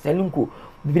colleague selunku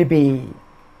bebe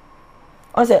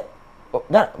on say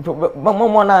that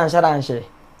mo na answer answer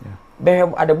be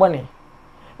at the bonne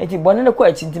enti bonne ne ko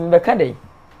achi nti me ka dey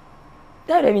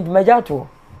that be meja to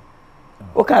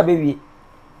o ka baby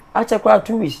a check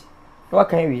 2 weeks what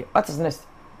can we what is next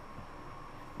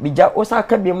bija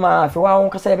osaka bi ma fe wa won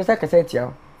kasa be kasa tia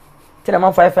tell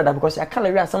man for further because I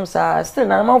can't read some sa still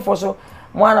na man for so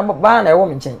mo ana ba na e wo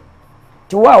me nchen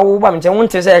ti wa wo ba me nchen won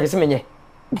te say yakese menye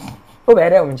o be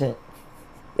re wo nchen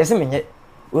yesi menye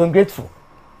we grateful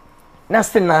na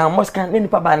still na moskan ni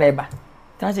pa ba na e ba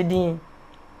ta se din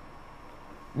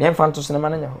me enfan to sinema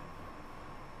na nya ho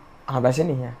aba se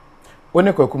ni ya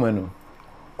one kwakumu enu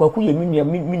kwaku ye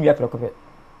minua prekope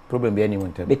problem be any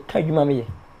one time be ka dwuma me ye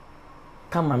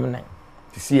kama me nan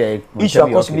to see issue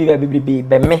akos bi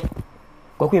be me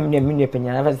Kwaku me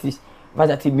penya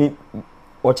varsity me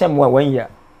or time 1 year.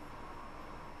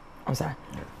 I'm sorry.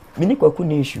 Me kwaku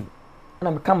ni issue. And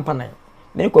I'm company.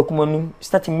 Me kwaku manu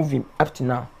starting moving up to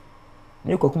now.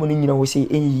 Me kwaku manu nyina wo say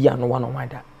any year no one on my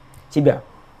da. Tibia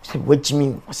say what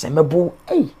me say mebo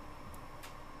hey.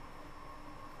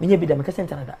 Me be da me kasa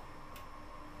ntana da.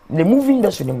 The movie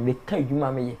industry dem be kai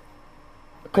djuma me ye.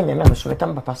 Kanya me so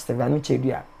betam papa Steve anu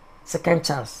chedua. Second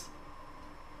chance.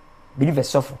 Believe a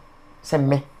suffer. Say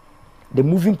me the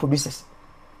moving producers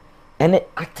and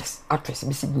actress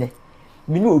be sidne.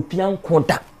 Me no opian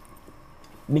konta.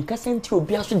 Me kasa nti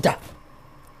obi aso da.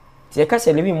 Ti e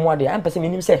kasa lebi mo ade am pese me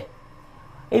nim say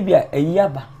ebia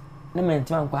ayaba na me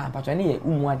ntima kwa apato ne ye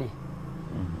umu ade.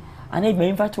 Ana e me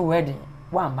invite to wedding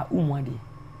wa ma umu ade.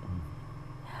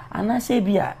 Ana say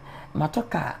bia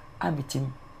matoka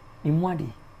abitim me mu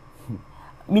ade.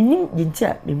 Me nim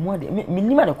yintia me mu ade. Me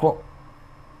nim ade ko.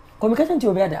 Ko me kasa nti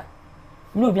obi ada.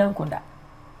 Me obi ankonda.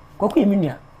 Kwaku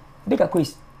yeminua. Beka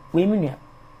quiz. We yeminua.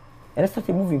 And start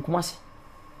moving Kumasi.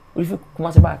 If you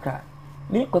Kumasi back,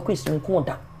 me kwaku is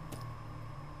nkonda.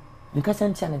 Because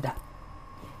I'm telling that.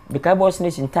 Because boss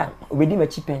nation time, we did my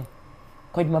chipen.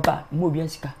 Quite my ba, more be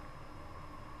sika.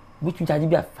 Which we charge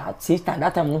be a fat 6 times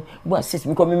that time, but 6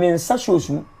 because me in such shows.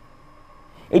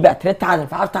 About 3,000,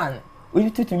 5,000. We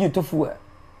to you to fool.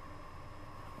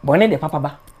 Bonnet the papa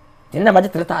ba. Then I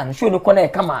budget 3,000. Show no corner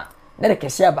come on. Let a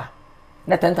casiaba.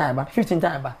 Not 10 times, but 15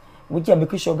 times. Would you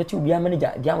because you'll get you be a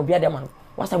manager? The will be a man.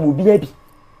 What's a will be baby?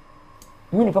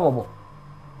 Mini probable.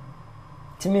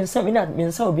 To me, some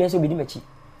means so be as we be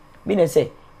Bina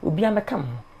say, will be a macam.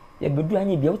 You would do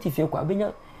any beautiful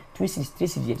quabina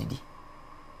 263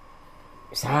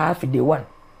 It's half a day one.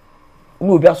 We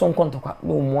will be a song contact,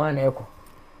 no one echo.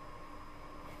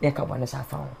 Never one as I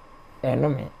found. No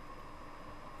me.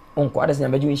 Uncle, there's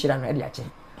never Jewish and ready at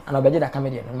and I'll bet that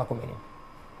comedian and Macomini.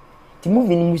 To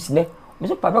move in Muslim,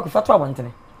 Mr. Papa Fatwa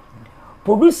Wantone.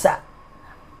 Producer,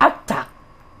 actor,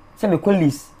 semi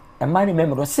colleagues, and my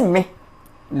member, see me.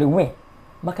 Le way,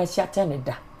 Macasia turned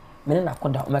da. Men are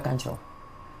conduct my control.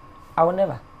 I will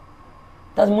never.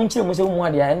 That's Munchi was a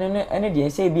one year and any day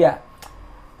say be a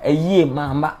year,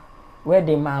 mamma, where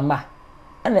they mamma.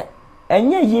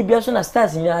 And ye be as soon as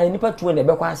stars in your nipper to the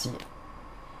Bequasi.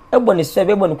 Everyone is fair,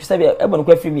 everyone could say, everyone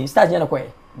could free me, stars in a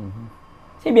way.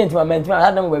 See, be into my mentor,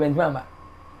 I don't know where mamma.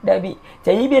 There be,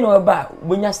 tell you be no about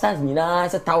when your stars in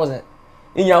 1,000.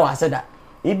 In your answer that.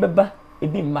 It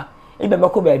be ma. Even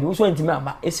Makobe, who's going to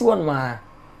Mama, it's one man.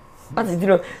 But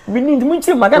we need to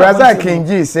mention my Raza King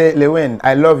G say, Lewin,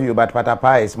 I love you, but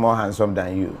Patapa is more handsome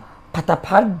than you.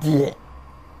 Patapa, dear,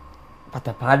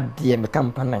 the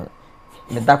company.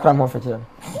 The Dakra Moffager.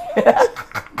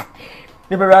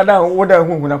 Never rather order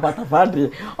whom when a Patapa,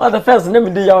 dear. Or the first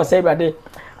name day I say by day.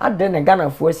 I didn't a gun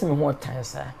of wasting more time,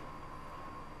 sir.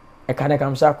 I can't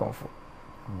come so comfort.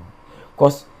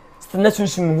 Cause, still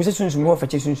soon, we soon more for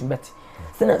chasing bet.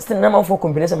 Still number for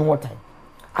combination more time.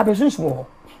 I be soon small.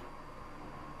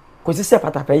 Cause it's a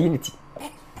Patapa unity.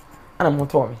 And I'm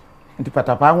not me. The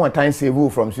Patapa one time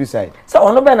save from suicide. So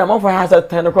on the band I'm for has a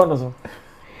 10 o'clock.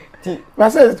 I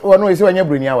said, one way so when you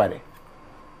bring your way.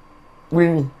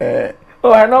 We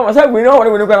oh, I know myself. We know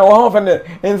what we're going to walk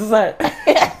off in society.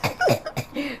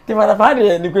 The Patapa,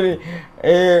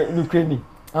 Ukraine.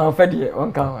 I'm fed here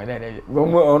on count. No,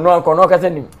 no, no,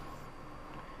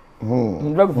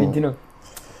 no,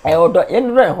 I order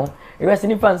in realm. It was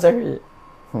in fancy.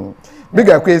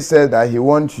 Bigger Quiz said that he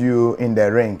wants you in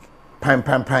the ring.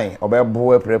 Pine, or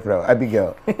boy, prepare.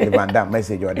 Abigail, the Vandam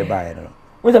message or the buyer.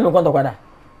 What's a contact?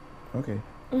 Okay.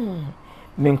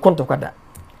 Men contact.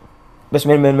 Best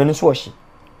men swash.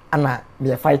 Anna be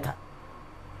a fighter.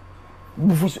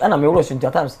 Bufus Anna me was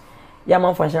into times.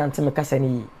 Yaman function until me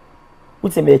Cassani.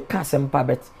 Would say me cast and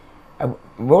pabet. I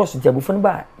was into a buffon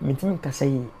bar, meeting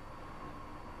Cassay.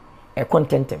 A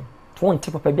content him. 1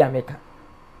 tip of a beer maker.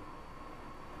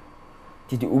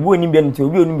 Did you wouldn't be into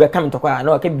you coming to quite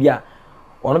no can be a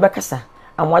or no Bacassa.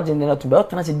 I'm watching the not to belt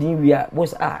transit we are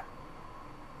was are.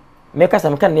 Make us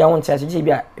some candy I want to say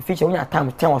be a feature when I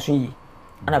time 10 or 3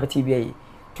 and have a TVA.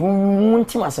 2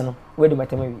 Timason, where do my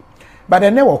time? But I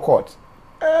never caught.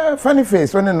 Funny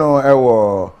face when you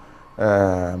know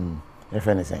if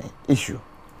anything issue.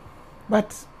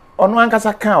 But on one case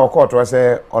account or court was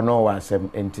or no one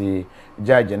anti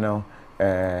judge now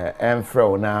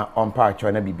fro na on part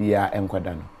or na bibia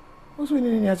enkwadano. What's we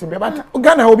need to but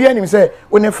Ghana will be any say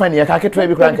when you funny I can't try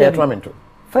be crank to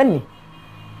funny.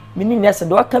 Meaning yes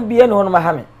do I can be any one of my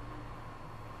hammer.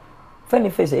 Funny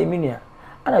face a minia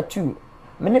and a 2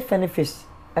 many funny face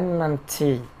and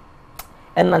nanti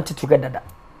together.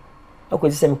 Okay,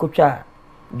 the same coach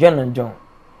John and John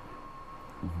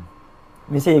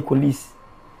me say police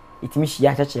it me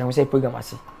shia chache ho say program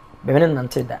ase be me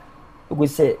nante da go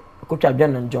say kotwa bia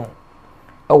no John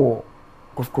ewo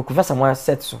ko someone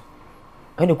set so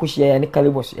ene ko shia ne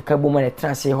calibus e ka bo ma ne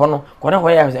trance ho no ko na ho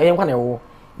ya e nkwa na wo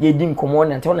ye di nkomo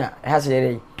na nte na ha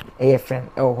se e friend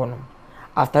e wo ho no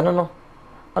after no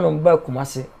ano ba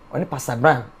kumase oni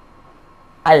pasabran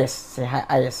ayes say hi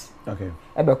ayes okay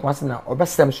e be kumase na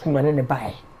obesem school na ne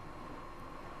bae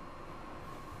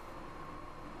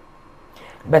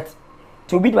but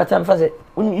to be the time first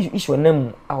when issue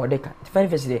name our deka the very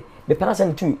first day the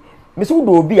person too me so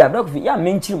do obi a block ya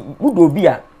menchi wo do obi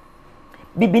a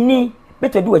bibini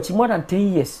better do achi more than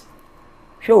 10 years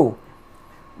show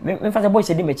me first boy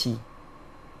say di mechi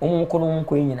omo ko no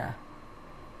ko nyina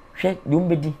hwe dum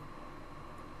bedi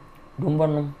dum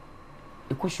bonum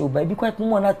e ko show ba bi kwat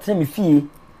mo na tra me fie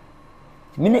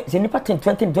me se ni patent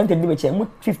 20 di mechi mo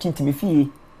 15 ti me fie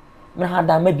me ha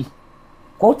da mabi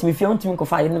ko ti me fie on ti me ko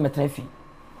fa ye na metra fie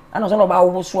ana so no ba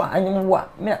wo so a anyem wo a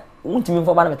me on ti me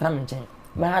fo ba na metra me nchen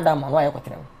me ha da ma wa ye ko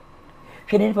tre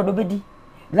hwe ni pa do bedi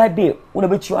like be wo na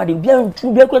be chi ade bia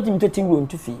ntu bia ko ti me to wo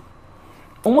ntu fie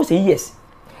almost a years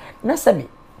na sabi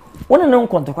wona no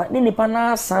nkonto ni nipa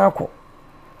na san ko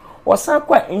o san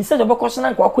ko instead of ko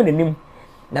na ko nanim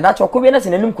na da cho ko bi na se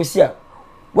nanim kosi a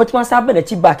wotuma sa ba na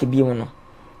chi back bi mu no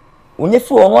onye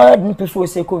fi o ho nipa fi o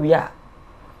se ko wi a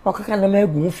o kaka na ma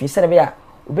gu fi se na be a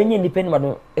obenye nipa ni ma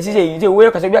no esi je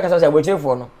we ka se bi aka sa bo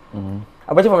chefo no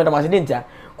abache for me da accident a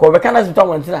ko be kana se to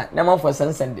won tina na man for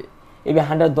Sunday e be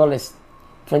 $100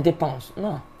 £20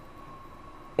 no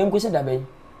em ko se da be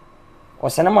o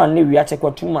se na man ne wi a che ko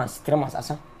 2 months 3 months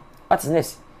asa what is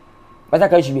this bata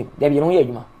ka shi be da bi no ye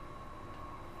adwuma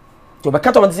to be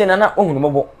ka to won tina na ohunu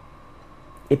mobo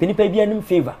e penipa bi anim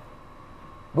favor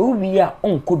be wo bi a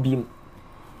onko biem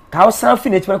ka o san fi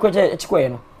ne tuma ko che ko ye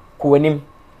no ko wanim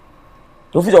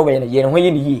to fi zo be ye no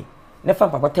ye ni yi ne fa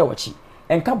papa te wachi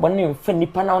enka bone mfa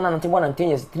nipa na ona nte bona 10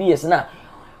 years 3 years na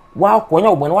wa ko nya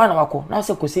obone wa na wako na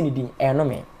se ko se ni din e no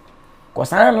me ko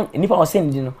san no nipa o se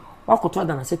ni din no wa ko to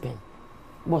da na se pen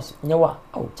boss nyawa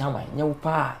au chama nyawu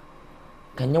pa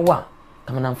ka nyawa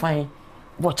kama na mfan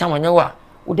bo chama nyawa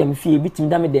wo dem fie bitim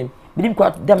da me dem bidim ko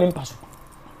da me mpaso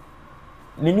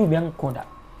menu bi an konda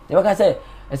e waka se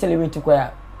ese le winti ko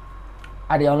ya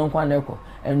ade ya no kwa na ko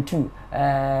and two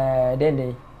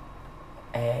then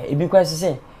ebi kwa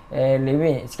se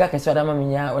lewe sika kase oda ma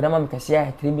menya oda ma mekase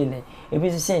ya 3 million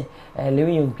ebi se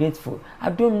lewe you grateful I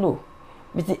don't know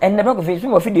biti and never go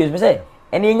film of videos me say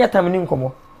ene nya tam ni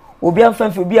nkomo obi an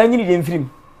fanfi obi anyini dem film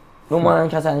no man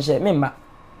kasa nche memba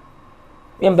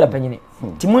yembra panyini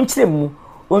ti mun kire mu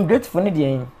on grateful ne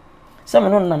de se me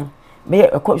no nam me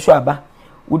ko so aba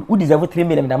we deserve 3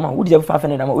 million da ma we deserve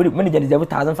 500 da ma we manager deserve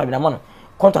 1500 da ma no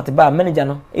contract ba manager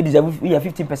no e deserve we are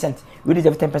 15% we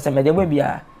deserve 10% me dem we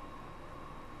bia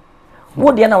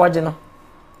wo de na waje no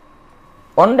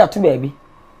on da to baby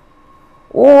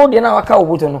wo de na waka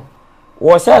obuto no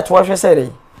wo say to hwe say dey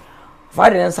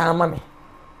father den san ma me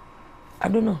I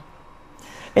don't know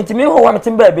enti me ho wa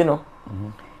metim baby no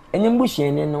enyim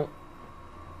buhie ne no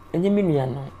enyim minua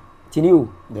no tini o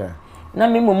yeah na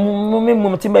me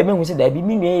metim baby hu say da bi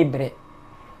minua e bre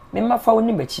me ma fa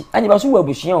woni bachi anya ba so wo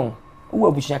abuhie o wo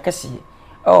abuhie kase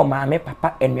o ma me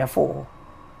papa enuafo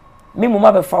me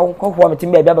mama be fa ko ho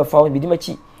metim baby be fa bi di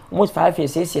machi almost 5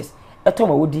 years 6 years eto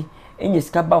ma wodi enye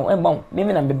ska ba o ba me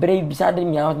na bebre bi sa de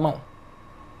mi out ma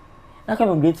na ka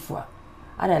me grateful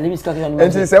ana le bi ska ka no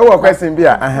enti se wo question bi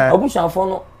a obushafo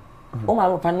no o ma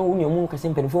papa no uni omu kase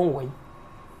mpenfo wo yi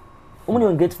o mu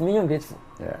ne grateful me grateful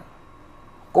yeah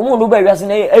ko mu do ba wiase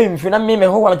na mfi na me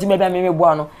ho wa metim baby me bo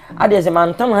ano ade se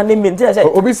man tam ha ne me enti se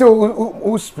obi se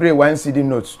who spray 1 CD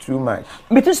notes too much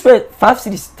me to spray 5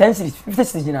 cities 10 cities 50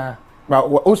 cities na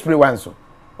who spray one so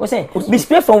o say me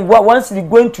spray from 1 city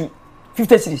going to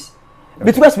 50 cities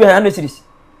me to spray 100 cities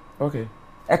okay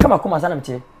e kama sana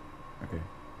mtie okay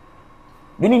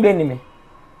bini be ni me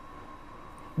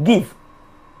give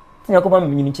tinya ko ba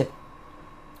me nyini che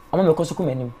ama me ko so ko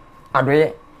manim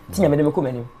adoye tinya me de me ko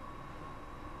manim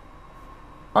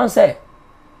on say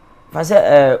fa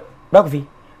say bakofi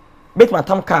bet ma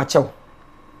tam ka chew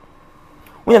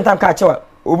won tam ka chew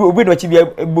obi do chi bia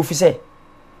bofi say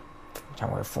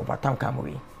chawo fo ba tam ka mo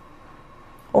wi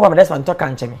o ba me des man to ka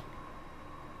nche me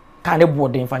ka ne bo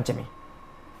den fa nche me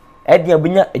e dia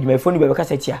bunya adwumafo ni be ka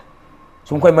say tia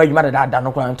so nko ma adwuma da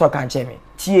no ko to ka nche me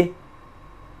tie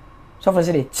so fa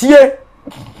say tie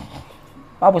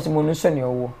ba bo se mo no so ne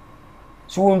owo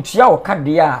so won tia o ka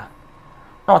de a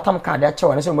na tam ka de a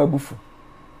chew na so mo abufu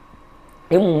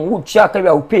emu wo tia ka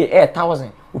bia wo pay 1000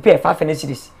 wo pay 500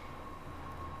 cedis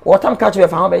wo tam ka chew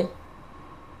fa ho be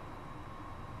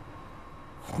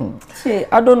See,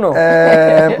 I don't know.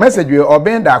 Message you or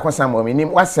bend that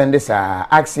what send this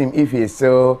ask him if he's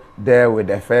still there with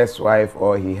the first wife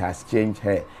or he has changed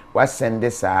her. What send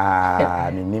this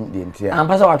name the entire. I'm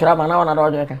passing what I'm now on a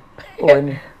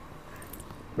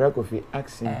oh, KOFI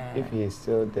ask him if he is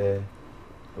still there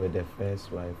with the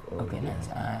first wife or okay, he has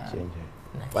nice. changed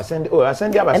her. Nice. What send I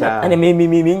send you and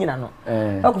me, you know.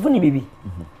 Oh, funny baby.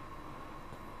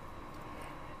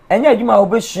 And yeah, you might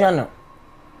obey Shiano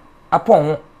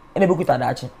upon any book with a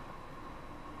dachi.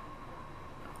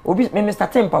 Obi, Mr.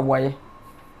 Temper boy.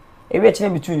 A rich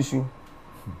name between you.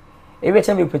 A rich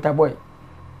name with a boy.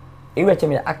 A rich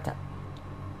name actor.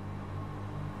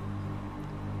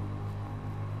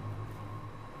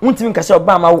 Won't think I saw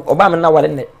Obama now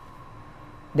in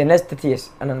the next 30 years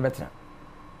and then better.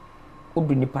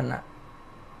 Obi Nipana.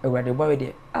 Already boy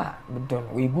there. Ah, but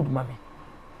don't we good mammy.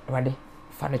 Ready?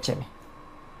 Furniture me.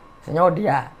 Senor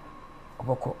dia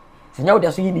oboko senor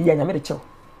dia so yini ya nyame de chew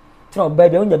tira oba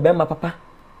bia onye be ma papa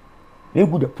we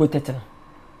good protect no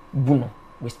buno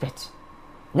respect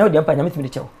senor dia pa nyame timi de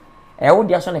chew wo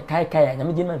dia so ne kai ya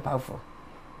nyame di man powerful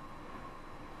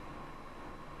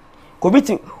ko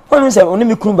biti wonu se oni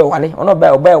mi kunu be wale ono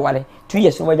ba oba wale 2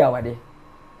 years no maja wade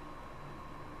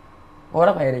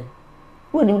ora pa yere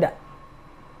woni nda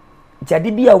ti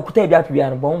ade bia okuta bia pia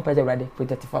no bo mpa je wade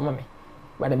protect for mama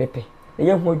wade mepe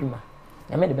eye hu adwuma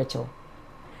ya me de be chew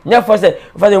nya for say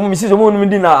mu misi so mu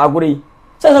ndi na agore yi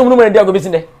say mu ndi agore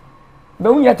bisinde be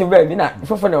hu ya te be na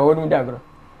fofo na wo ndi agore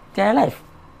their life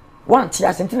one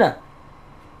tia sentina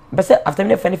be say after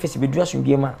me fani face be dua so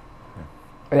game a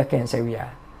e can say we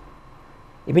are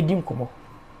e be dim komo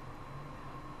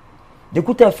de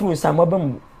kuta fru sa mo ba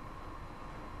mu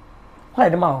why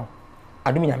de ma o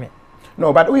adumi nyame.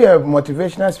 No, but we have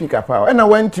motivational speaker power. And I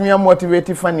went to me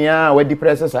motivated funny where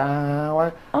depressors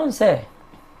what? I say,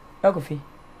 KOFI.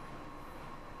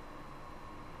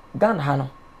 Gan hano,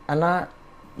 ana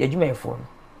yajume phone.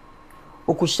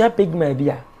 Okusha big man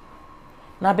bia.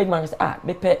 Na big man say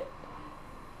me pe.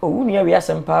 Oh, uni ya we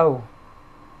asempa o.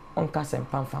 Onka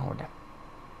sempa mfa hoda.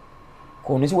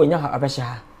 Ko no si wanya ha abehya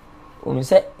ha. Onu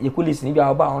se ye police ni bia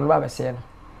oba on ba bese no.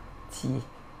 Ti.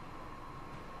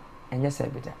 Enya se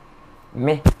bida.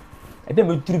 Me ebe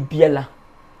me duru biela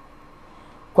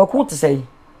kwaku to say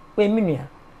we menua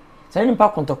say ni pa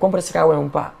konto compress ka we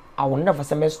mpa I will never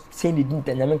say ni din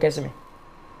tanya me kese me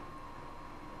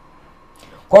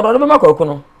ko do be makoko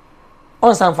no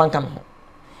on san fan kam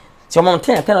si o mom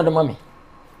ten do mami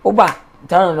oba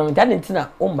tan do me ntina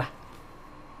omba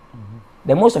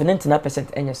the most of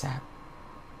 99% enya sa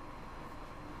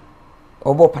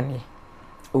obo pani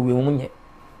owe munye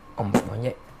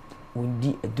ombonye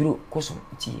undi eduro kosom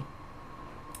ti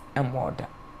amoda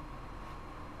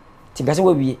tigase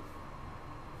we wie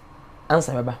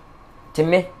ansa baba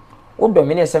temme odo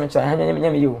me ne esem cha ha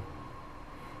nyame yo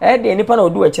de nipa na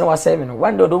odu akire wa seme no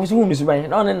wande odo busu hunu suban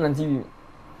na on nan tv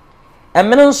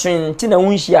emene nsun ti na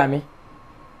wunhia ame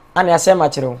ana asema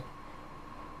kire wo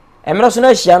emene so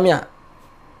na hia ame a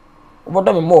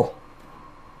obodo me mo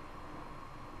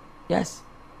yes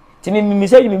temme mi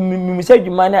message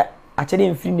mana actually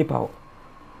mfiri nipa ho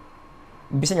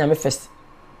bisa nyame first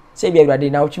say bia awurade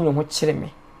na otwimi ho kire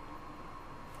me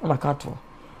o maka to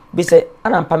bisa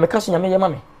ana mpa me kaso nyame yema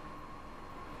me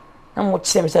na mo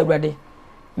kire me say awurade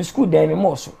me school dan me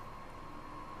mo so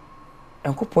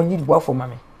enko ponyi bo afo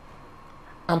mame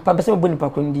ampa bisa me bo nipa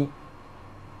ko ndi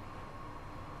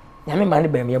nyame ma ne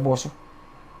ba me yebo so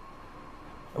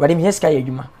awurade me heska ye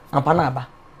adwuma ampa na aba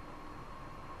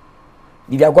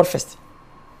bibia god first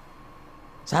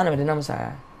sana me denam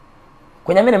sa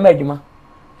konya me na madwuma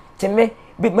temme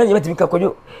bi me yebetimi ka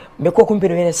kojo me ko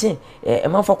kumpere we nse e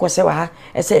man fa ko se wa ha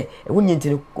e se wunyi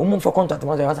ntini ko mun fa contract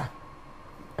mo za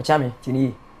acha me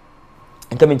tini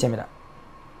enka me nchemeda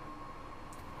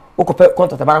o ko pe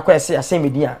contract ba na ko se ase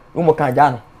medi a wo mo kan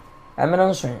ja no e me no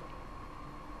nso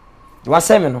wa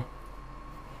se me no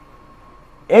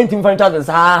entim fa contract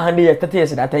sa ha ne 30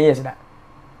 years da 10 years da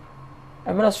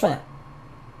e me no so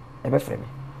e be frame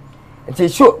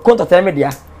it's show contact media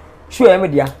show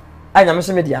media anya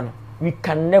me media no we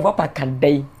can never pack a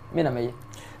day me na me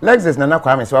Lexus na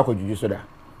kwa me se wa ko juju so da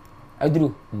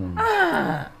aduru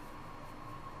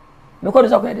me ko do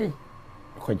so ko dey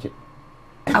ko je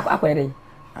akwa dey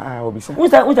obi se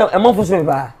uta a month for so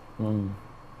ba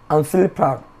I'm feeling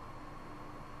proud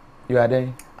you are there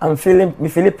I'm feeling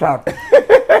proud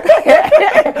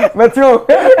Matthew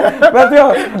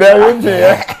there won't be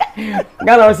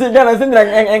Gana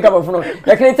en kaba funo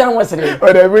ya kene tan wasere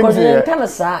o da won't be ko tan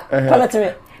sa kala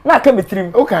teme na ka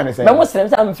mitrim o kan say na wasere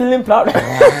I'm feeling proud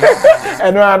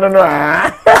no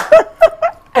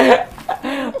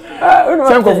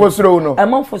Sen ko fosro no. E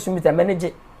man fosu mi ta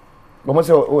manage. Bo mo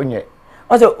se onye.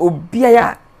 O se obi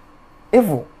ya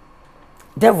evil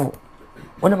devil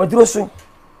wona maduro so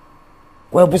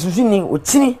wa bususu ni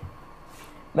otini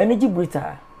manage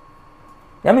brita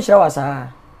ya me shira wasa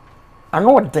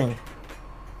ano den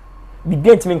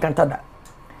bibia ntimi nkantada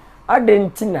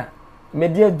adentina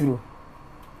media duro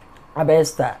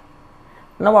abesta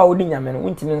na wa wodi nyame no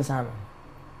ntimi nsa no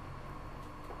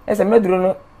ese meduro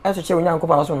no eso che onyanko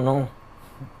pa so no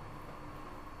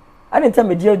adentina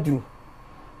media duro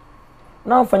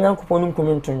na fa nyanko no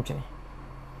nkomi ntontwene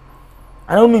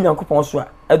ana unu nyanko pon so a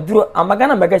aduro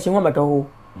amagana mbaga chi ho maka ho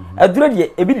aduro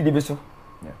de ebi dide bi so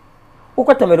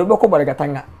ukota mere obi ko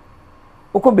gatanga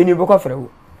uko beni obi ko frewo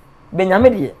benyame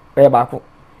de e baako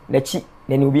na chi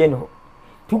na ni obi eno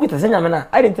tu kuta se nyame na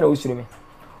ai ntina usuro me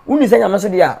unu se nyame so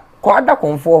de a ko ada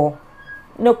konfo ho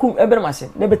na kum ebere mase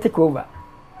na be take over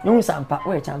nyu sampa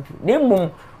we champion na mmom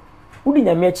udi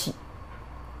nyame achi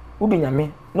udi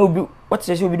nyame na obi what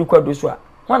say obi du kwado so a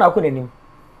ho na akọ nanim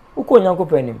uko nyanko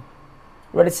pa nanim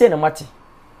ready say na mate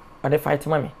ade fight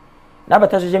mami na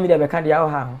beta social media be kan dia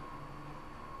ha ho.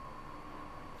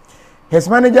 His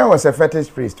manager was a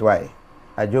fetish priest. Why?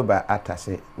 Ajoba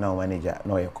atase na manager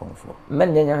no ye konfo.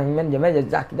 Manager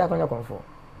Zak da konya konfo.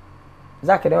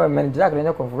 Zak da manager Zak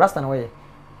da konfo. Rasta na way.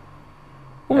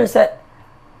 Who say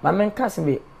my man can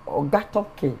be oga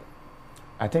top K.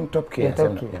 I think top K.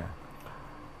 Yeah.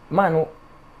 Man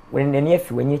when the near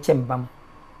fi when you chembam.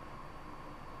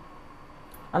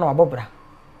 Ano abobra.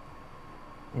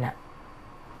 Na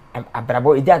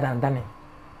abrabo ida dan dan.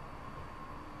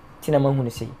 Tina man hu ne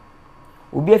sei.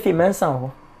 Obi afi mensan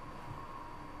ho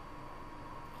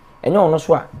enyo no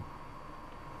so a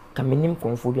kamenim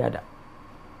konfo bi ada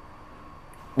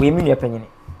we mi nua panyine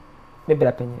me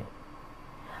bra panyine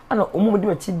ana omumudi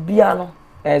ma chi bia no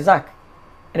Zak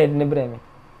ene de ne bra me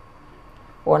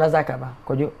wona Zak aba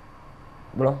kojo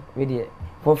bro we die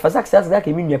for Zak Zak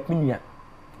mi nua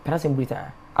parasem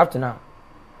brita up to now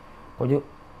kojo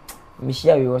mi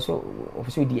shia we so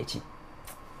ofiso di echi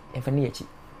efa ni echi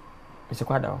me se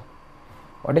kwada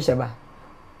ode sheba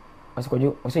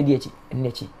asikojo ose di echi enne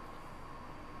echi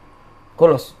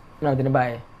kolos na de ne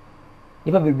bae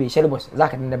nipa bebe shele boss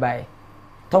Zak de ne bae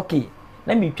toki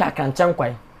na mi twa kanchan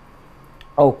kwai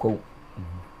awko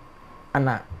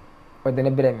ana ode ne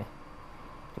breme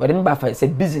ode ne ba fa se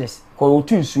business ko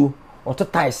otu nsuo oto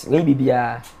ties we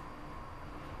bibia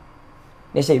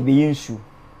ne say be yinsu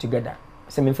together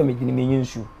se me fa me dini me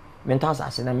yinsu mental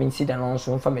asase na me sida no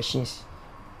so fa machines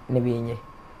ne be yenye.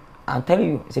 I'm telling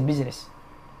you, it's a business.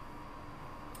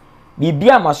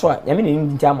 Bibia maso, yami ni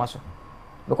ndi amaso.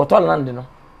 Because to land no.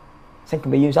 Think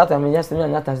be use that me just me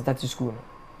na start school.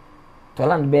 To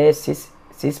land be 6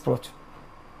 plot.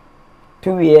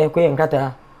 2 year ko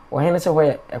yankata, o hen se ho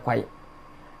e kwai.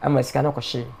 Ama sika na ko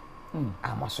hye.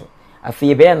 Amaso.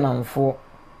 Afi be namfo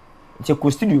nche ko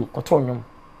studio ko to nyom.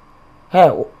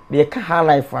 Hey, be ka high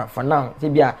life for now. Ti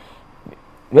bia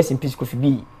rest in peace ko fi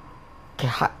bi. Ke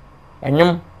ha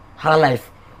enyom high life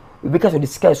because of the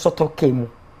sky sort of came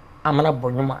amana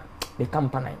bonyoma the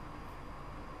company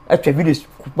actually videos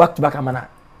back to back amana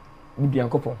bibi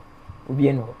ankopon obi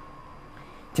eno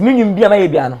timi nyum bia ma ye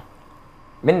bia no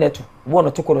me neto wo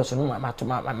no tokoro so no ma to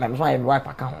ma so ay wipe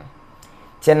aka ho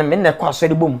tiena me ne kwa so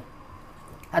de bom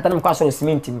atana me kwa so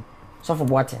cement mi so for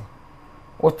boaten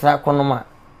o tra kono ma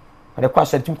de kwa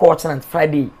so tim ko watch na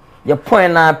Friday ye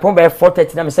point na pon be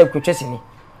 4:30 na me say kwetwese ni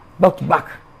back to back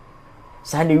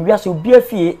sane wiase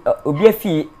obi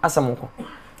afie asamonko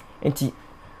enti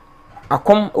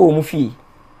akom o mu fie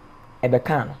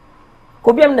ebeka no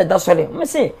ko biam na da sole me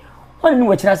say hon ni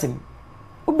wachira sem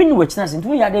obi ni wachira sem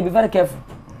tu ya dey be very careful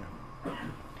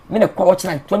me na kwa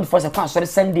wachira 24 se kwa sole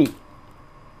Sunday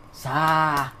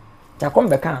sa ta kom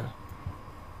beka no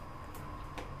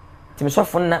ti me so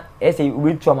fon na e say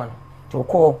we tu ama no to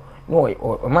ko no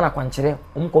o mana kwankyere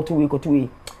ko to we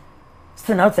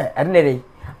still now say adnere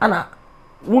ana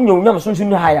wunyam sunsun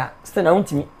no haya still na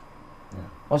untimi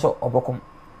also obokom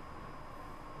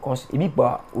cause ebi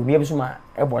gba obi ebi so ma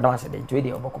ebo da wase de to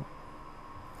dey obokom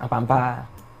apampa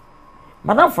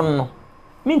madam fon no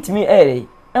mintimi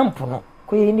empo no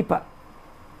ko ye nipa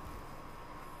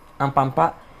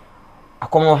ampampa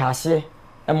akom no hase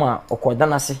ema okoda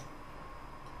nase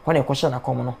ho ne kwosha na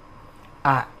kom no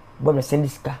a bom na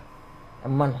sendika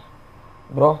emma no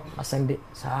bro asende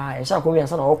sa e sha ko wi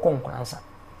ansa na okon kwansa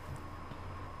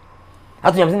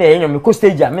atu nyam se na yenyom ko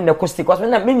stage a me na ko stage cause me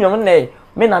na me nyom na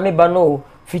me na me ba no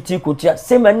fiti kotia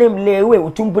say my name lewe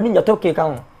utumbo ni nyato ke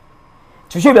kan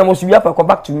to show be mo su bia pa ko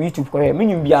back to YouTube ko me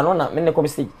nyum bia no na me na ko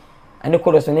stage ane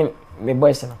ko so ne me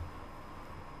boys no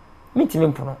me ti me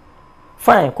mpono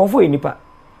fine konfo enipa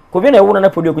ko bi na ewo na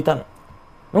podio kuta no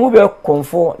no be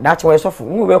konfo da che we sofo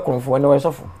no be konfo na we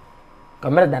sofo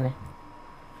kamera dane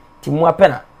ti mu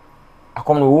apena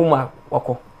akom no wo ma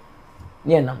wako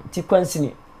ne nam ti kwansi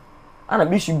ni ana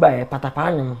bi shu bae patapa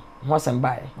anyum ho asem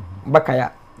bae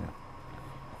bakaya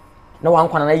na wan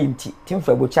kwana na yinti ti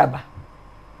mfa bocha ba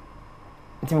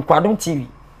ti mkwadum tv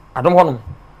adom honom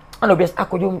ana obi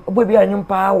akojo obo bi anyum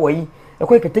pa wo yi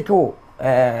ekwe keteke wo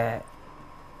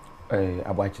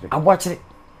aboachire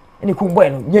eni ku boy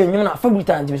no nyem na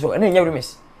fabrita anti so ena nya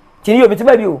remes ti ni obi ti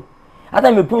ba bi o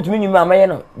ata me put me nyum amaye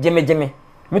no jeme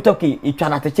me toki itwa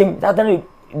na techem ata na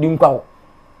di nkwawo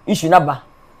issue na ba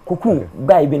kuku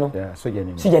guy bi no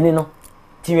soja ni no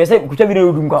ti me se kutwa bi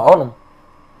no du nkwa onom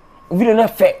video na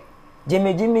fe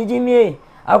jeme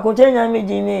akoche nya me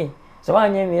jeme so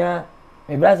anya me a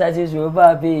me brother say so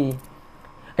ba be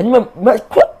anyuma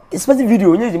specific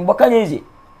video nyi mboka nyi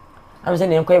am say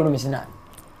ne nkwa ebro mesina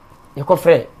ye ko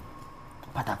frɛ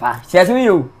patapa si asemi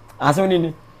yo asemi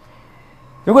ni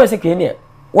you go say kene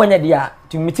wonya dia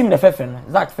to meeting na fɛfɛ no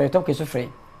zak frɛ talk so frɛ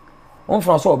on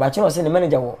from so ba chi no say ne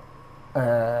manager wo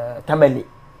tamale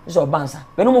so bansa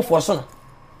be no mo for so no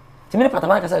ti me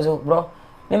patapa ka say so bro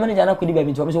ne manager na kudi ba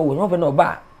bi to so wo no be no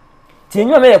ba ti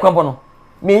enyu me ye kwampo no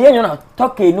me ye nyu na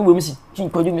talk no we mi si chin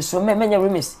koju mi so me nya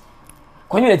remis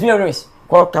konyu le ti remis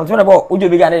ko kam to na bo ojo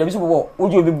bi ga na bi so bo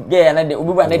ojo bi ga na de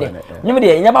obi ba na de nyum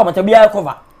de nya ba mata bia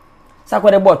cover sa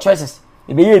ko de bo choices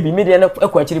e be ye bi me de na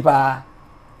ekwa akiri pa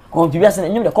ko ti bia se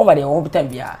nyum de cover de wo bitan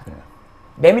bia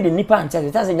be me de nipa ancha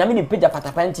ta se nyame de page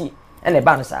patapa nti e na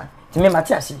ba no sa ti me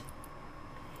mate ase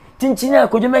tinchinya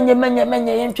ko jo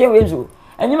menye ye ntwe wezo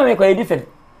enyuma me ko e different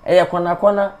e ye kona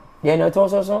de na to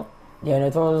so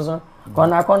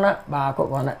kona ba ko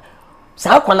kona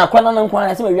sa kona na nkwa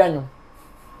na se me wi anyo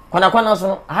kwana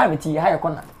so aha meti aha ye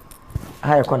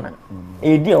kona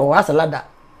e di o asalada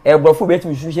e brofo be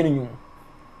tumi hwehwe ne nyum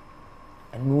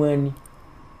anu ani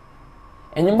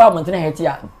enyim ba montena heti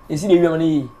a esi de wiam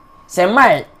ne se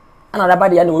mai ana da ba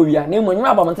de ya na wia na mo nyim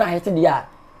ba montena heti de a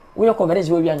wo ye coverage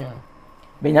wo wia nyum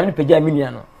be nyam ne pagya minua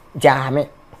no jaame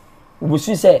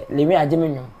ubusu se lemi agye me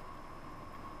nyum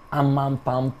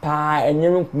amampampa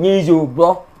enyim nyezo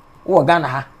bro wo Ghana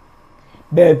ha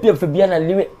be pia fa bia na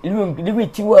liwe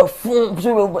ti wa fun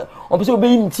so be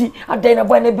yinti adai na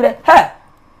boy na bre ha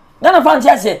Ghana fan ti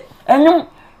ase enyum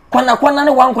kwana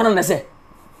ne wan kwana na se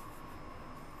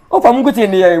o fa mun ko ti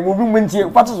ne ya mu bi mun ti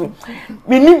patu so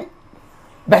menim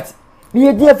but me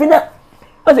ye dia fina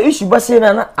ase issue ba se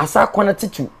na asa kwana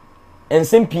titu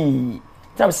ensempi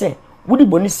tam se wudi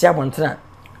boni sia bontena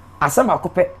asam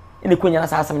akope ene konya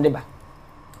na asam de ba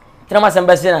tira ma sam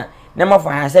ba se na ma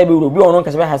fa hasa be wuro bi ono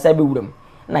nkase ba hasa be wuram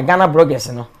na Ghana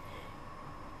bloggers no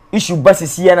issue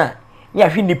basisi ya na ni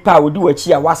ahwe nipa odi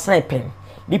wachi a wasan pen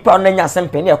nipa on nya asem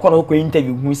pen e ko no ko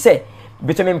interview hu se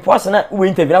betome mpoase na we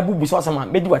interview na bubu so asama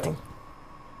medi waten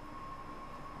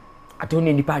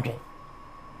atoni nipa adwen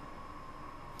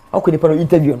akọ nipa no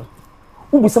interview no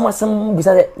ubu sama asem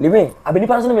busa lewe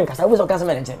abenipa so no me kasa ubu so kasa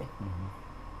me ncheme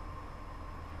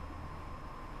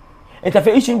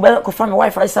entafe issue ba ko fa me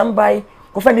wifi somebody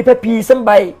ko fa nipa pi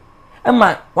somebody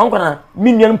ama wankona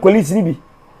minnuan police ni bi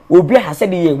obi ha se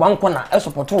de ye wankona e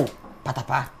supporto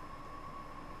patapa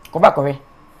ko ba ko we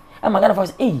ama Ghana fa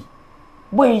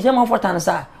boy je ma fortan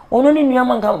sa ono ni nua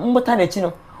manka mbota na chi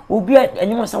no obi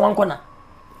anyum sa wankona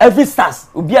every stars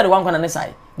obi a de wankona ne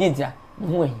sai ni ntia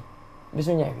hu ehi bi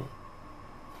so nya wi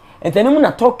entanum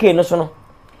na toke no so no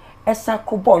esa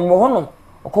ko bo nwo hono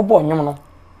ko bo nyum no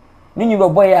ni nyu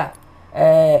boy a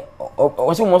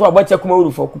o se mo so abatia kuma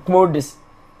urufo kuma urdes.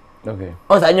 Okay.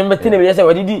 O sa nyum betine be say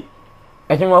wadidi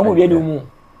e tun wa mu bi mu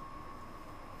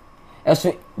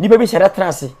eso ni be share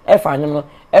trance e fa nyum no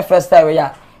e first time we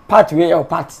ya part we your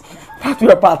part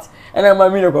and I ma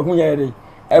mi no kwakunya ere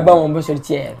e ba mo be so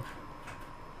tie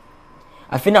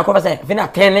afina ko fa say afina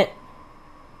tene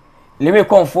le me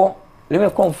confort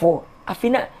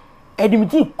afina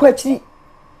edimiti kwachiri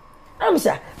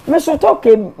amsa me so talk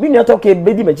me no talk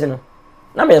be di me chino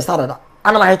na me start da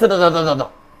ana ma hete da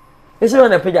ese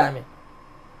na pega me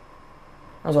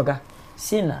azoga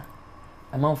sina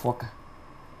amanfoka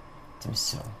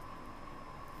timso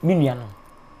minua no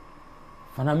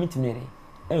fana mitimere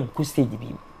ku stage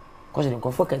bi ko se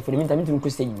ko foka for mitim ku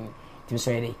stage bi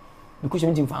timso ere because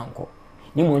mitim fa anko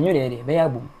ni mo nyure ere be ya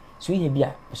bum so ihe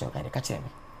bia so ka de ka kire me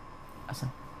asa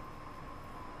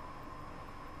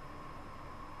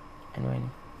anyway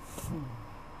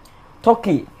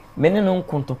toki meneno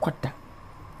nkonto kwata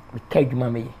me ka adwuma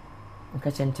me ye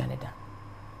nka chentane da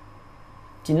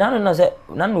ti nanu na se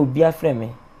obi afre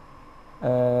me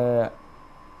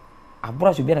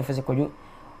abura so bi na fese kojo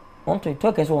want to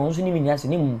talk as one so ni mi ase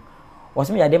ni mu o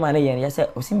se me yade ma na ye ya say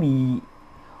o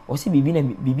se bibi na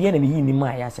me yi ni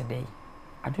ma ya say dey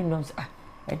I don't know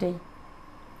say dey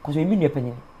cause we mi nu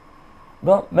panyin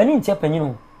do mani ntia panyin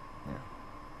no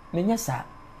me nya sa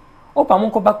o pa mo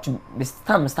go back to the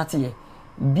time start here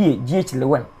be GH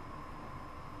Lewen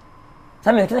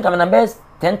some me can come numbers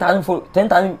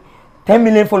 10,000 10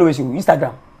 million followers on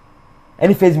Instagram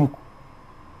and Facebook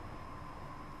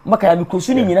maka ya bi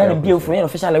kosu ni nyina na be from your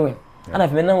official Lewen and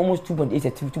I've been almost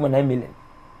 2.8 to 2.9 million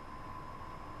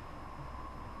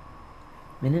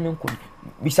menene ko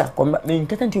bisa ko me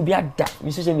nkata nti obi ada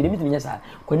mi social media mi nya sa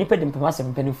ko ni pedem pema se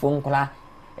mpeni fo nkola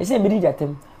e se me di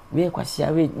jatem we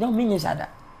kwasia we no me nya sada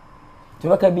to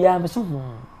baka bia me so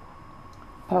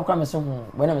papa kwa me so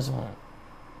wena me so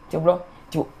ti bro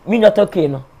ti mi nya to ke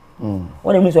no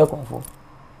wona mi so konfo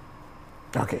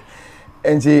okay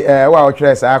and wa o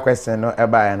try say question no e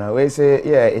ba no we say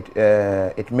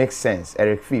yeah it makes sense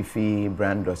Eric Fifi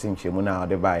brand or sinchemu na o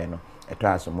de ba no e to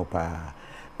asomo pa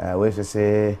we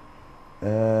say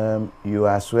you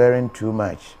are swearing too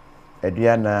much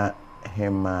Adriana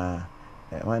him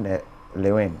one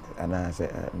Lewin and I say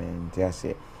just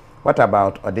say what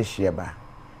about Odishieba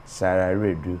Sarah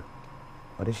Redu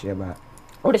Odishieba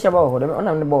ho dem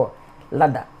ona me bo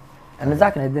ladder and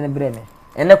exactly na den breme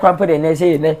and the kwampo de na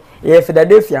say ne e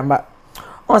Philadelphia mba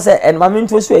on say and mama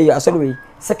nto so you asori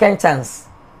second chance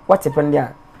what happened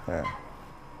there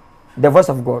the voice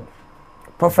of God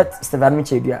Prophet Stephen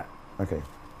Michedua okay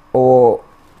o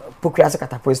Pukuasa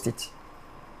Catapult State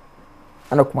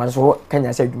ana kuma so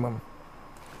Kenya say dwuma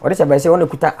o de say wona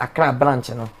kuta Accra branch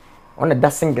no on the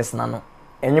singers na no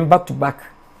enyim back to back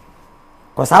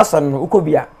cause aso no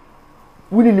ukobia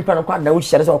wuni nipa no kwa da wo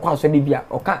hyere say okwa so de bia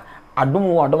oka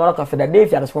adom ka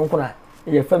Philadelphia da so nkona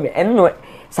ye fami enno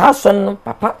sa so no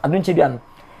papa adon chedua no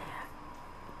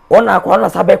ona akwa na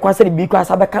sabe kwa se bi kwa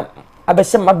sabe ka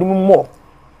abehye madum mo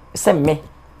se me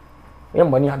we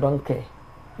money I don't care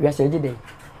we are saying day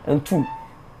and two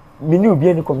me new be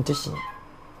any competition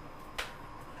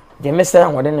the message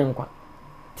and whatever nkwa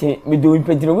ti me do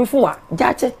impediro we fun wa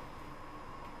jache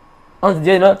on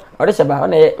the no ore sheba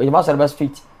on e ma so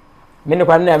street me ne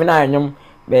kwa na me na anyum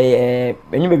be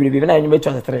enyum bebrebe na anyum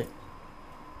 23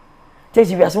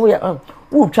 take bi aso ya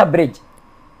wo twa bridge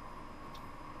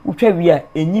wo twa wi a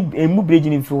emu bridge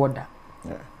ni fi woda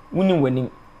woni wani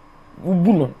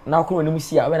ubu no na ko wani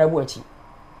musi a wera bu achi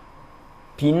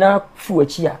pina fu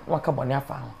achi a na ka bone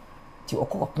afa ho ti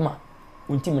okokopma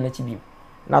unti me na chi bi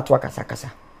na to akasa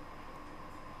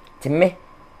ti me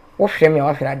wo hwɛ me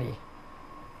wa hwɛ ade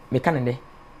me ka ne de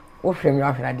wo hwɛ me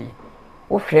wa hwɛ ade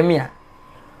wo hwɛ me a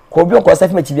ko bi on ko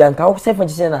sef me chi bi anka wo sef me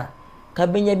chi na ka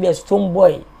benya bi a strong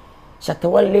boy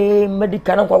shatawale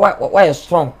medical na wa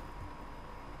strong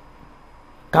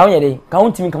ka onye de ka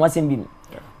untimi kama sem bi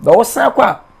ba wo san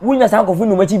kwa wunya san ko fu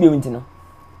no machi bi ntino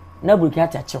na buki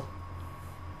atachew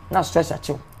na stress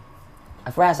achew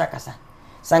afra asa kasa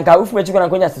sanka ufu machi kwa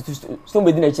nkonya so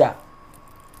mbedi na chi a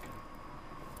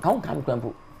ka on kan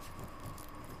kwampo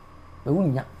ba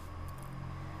wunya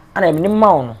ana em ni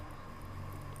mawo no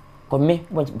ko me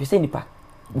bi se nipa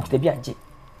nkita bi aje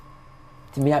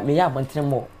ti me ya abantre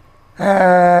mo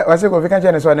wase ko fika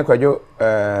chene so ne kwajo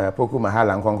poku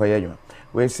mahala nkonko yedwa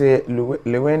we say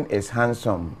Lewin is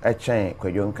handsome a chain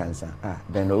kwajo nkansa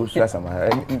then no usu asama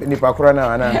ni pakura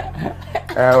na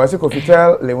ana wase ko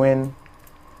tell Lewin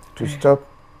to stop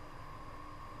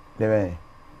the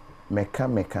meka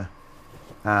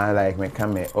like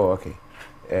meka oh okay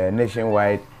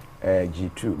nationwide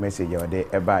G2 message or the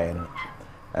ebaye no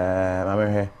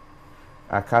mama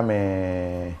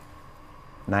akame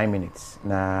 9 minutes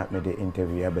na me the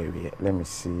interview baby let me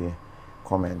see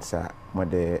comments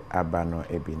mode abano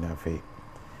ebi na fe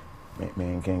me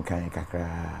nken kan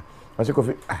kakra wase ko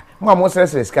fi mo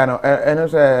stress scan no eno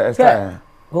se scan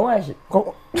go aje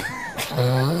ko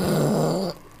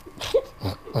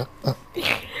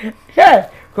yeah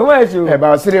come on you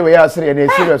ba sire we ya sire na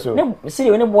serious o ne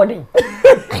sire we ne body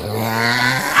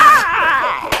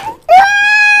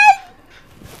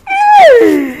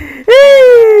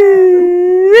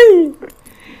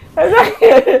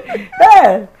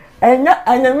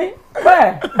anyami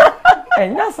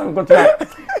enya san kotra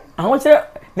awon chere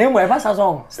na mo e fa sa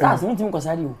so stars mi tim ko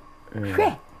sari o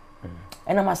hwe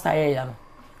ena master ya no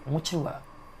mo chere wa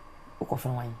o ko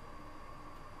fen wan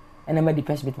ena ma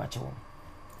defense bit ma chere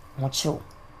mo chere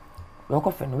o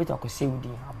ko fen no bit ko se wudi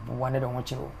abu wane de mo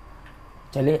chere o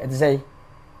chale et say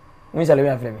mi sale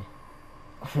ya flemi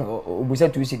o bu se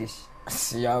tu series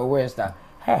ya west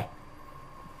hey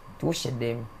to she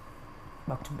them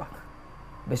back to back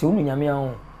bese unu nyame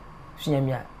a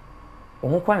sunyame a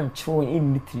on kwan chwo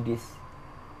in 3 days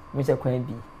me say kwan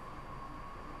bi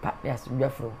pa yes we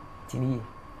afro tini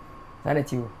na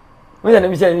ti o me say na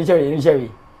me share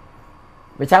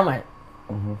me chama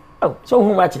oh so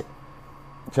who match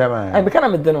chama I be kana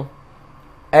me de no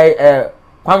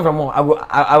kwan from I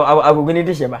go gini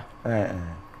de sheba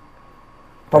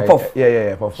pop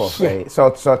yeah pop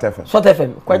salt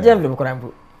FM kwa jembe me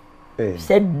korambo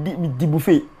said di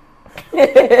buffet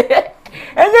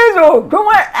and so come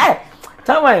on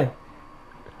Chama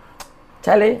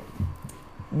Charlie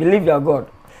believe your God.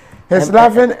 His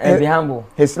laughing and be humble.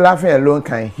 His laughing alone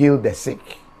can heal the sick.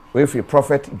 With the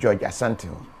prophet George Asante.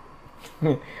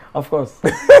 Of course.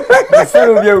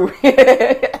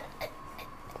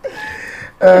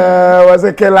 Was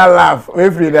a killer laugh.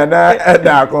 With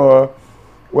the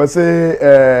was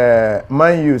a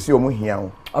man you see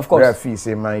omuhiao. Of course.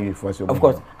 Say man you for so. Of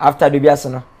course. After the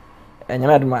biasana, and you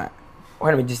know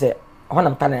when we just say when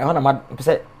I'm telling when I'm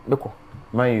say look.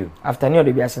 Man you. After near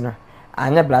the biasana, I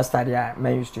never blast there.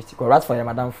 Man you street. Go right for your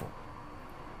madam for.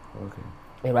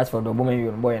 Okay. A right for the woman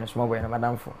you boy and small boy and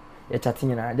madam for. You're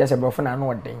chatting just a boyfriend I know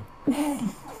what day.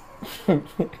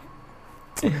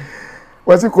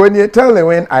 Was it when you tell him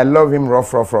when I love him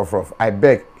rough. I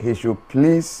beg he should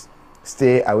please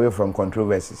stay away from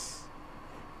controversies.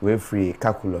 We free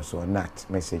calculus or not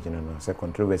message no say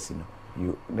controversy no.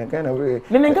 You the kind of way.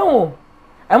 Me go.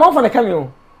 I'm off on the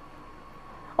cameo.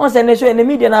 On say na show in the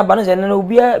media na ba no say na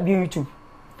obi YouTube.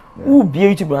 Who be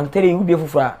YouTube and tell you who be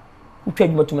fufura. Who twa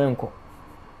dwuma tuma nko.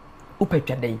 Who pa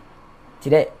twa dai. Ti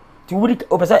de ti wuri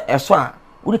opesa eso a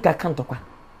wuri ka kantokwa.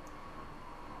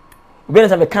 Obi na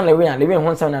say me kan lewe an lewe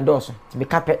ho nsam na doso. Ti be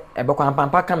kape e beko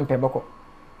ampampa kan pe beko.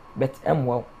 Bet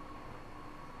emwo.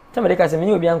 Tell me they can say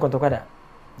me obi an kontokwa da.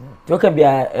 Ti o kan be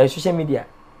social media.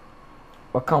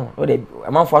 Wakao o de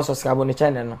amount for subscribe on the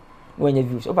channel no when you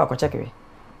views oba ko check we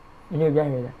me obi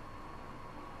an we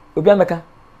obi ameka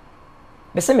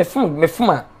me say me fum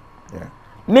a yeah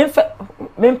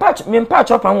me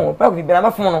patch up am pa bi bra ma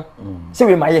fum no say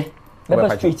we maye me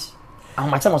straight am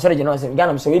ma chama sorry no say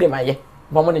Ghana so we dey maye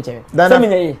bo mo ne chewe say me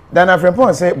nye dan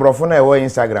afrepon say brofo na e wo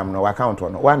Instagram no account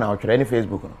no wa na o twere ni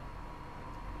Facebook no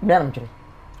me am twere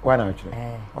wa na o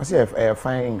twere o say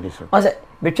fine English o say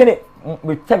me twere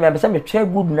me tell me twere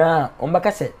good na o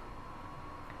mbaka say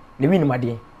le win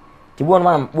made ti bo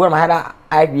ma hada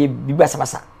ai bi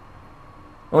basa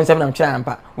on say na twere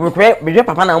ampa we kwe be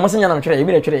papa na o mo senya na twere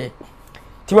bi na twere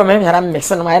ti bo me hada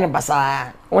mix na ma na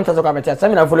basa on ta so ka beta say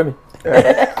me na follow me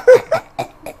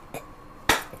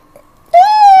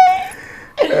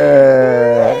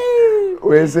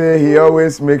we say he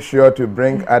always makes sure to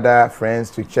bring other friends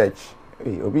to church.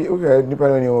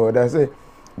 That's it.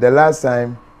 The last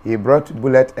time he brought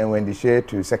Bullet and Wendy Shea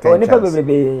to second chance.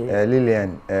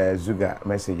 Lillian Zuga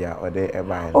messenger or the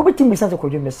Ebay. Oh, but you miss out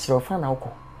could you Mr. Fan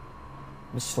alcohol?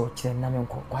 Mr.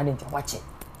 Chenamico, why didn't you watch it?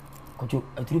 Could you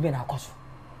a driven our cost?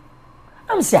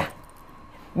 I'm sir.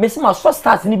 Miss Master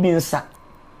starts in being sat.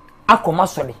 Ako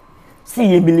masoli. See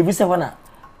you believe se wana.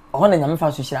 Ona nyame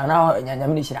fa so hira na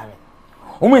nyame ne hira me.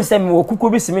 Omo nsem wo kuko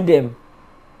bi simi dem.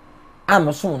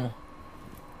 Amaso no.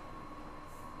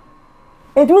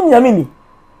 Edu nyame ni.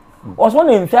 Oso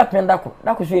na mfi apem dako.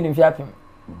 Dako so ni mfi apem.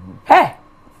 He.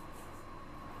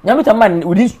 Nyame ta man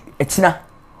wudi etina.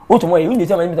 Otomo ye wudi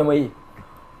nyame ta mo ye.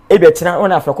 Ebe etina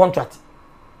ona afro contract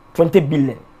 20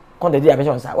 billion. Contract dia be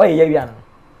so sa. Wa ye wi an.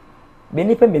 Be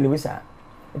ni pe melewu sa.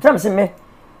 Etam se me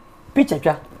picture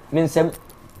twa me nsem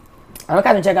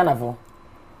amaka no chega na fo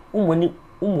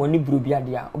umoni brobia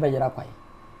dia obeyera kwai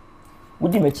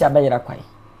wudi mechi abeyera kwai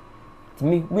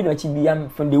timi we no chi biam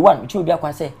from the one chi obi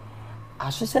akwa se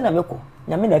aso se na meko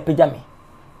nyame na pagya me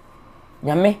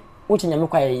nyame wo chi nyame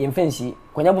kwai ye mfansi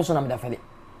konya buso na medafele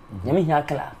nyame hia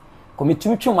kala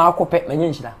komitumi twuma akope manye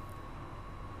nhyira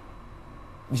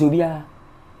bizobia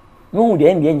no hu de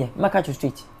enye maka chu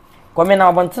street kome na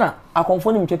obontena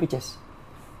akonfo ni mtwe pictures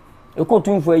eko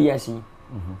tunfo ayasi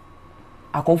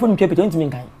akonfo ni mtwe pictures ntimi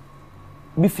nkan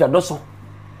bi fira doso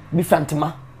bi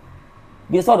frantema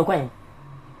bi sa do kwan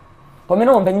kome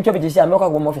na won mtwe pictures ameka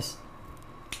go office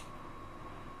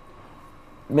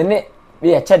mene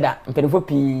bi ya cheda mpenfo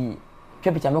pi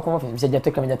mtwe pictures ameka office bi se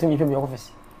jeto kamenya to mtwe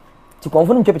office ti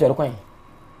konfo ni mtwe pictures do kwan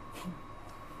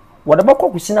wada bako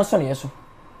kusina so ne yeso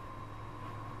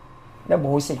na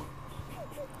bo se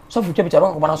so fu picture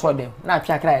ko bana so dem na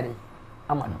atwa kra de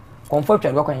amana comfort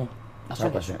picture ko yin na so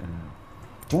de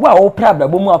ti wa o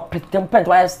problem bo mu a pent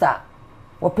wa star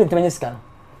wo pent manya sika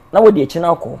na wo de echi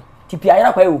na ko ti pia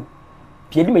ira kwa e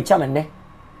pia di mechi amene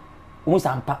wo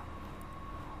sampa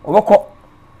o bako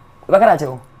o baka na che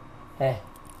o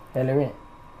elewe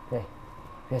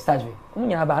start we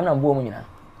umunyina ba na mbo umunyina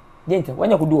dente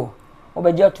wanya kuduo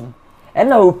obeje atum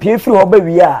ena opie firi ho ba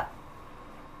wi a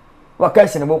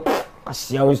wakase ne bo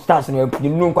asia o stars no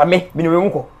ninu nkwa me bi ne we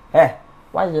nko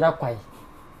wajira kwai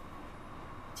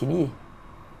tini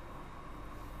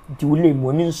di wole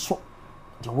mo ni nso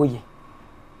di woye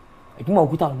adwuma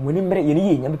okuta mo ni mre ye ni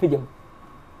ye nya bepedem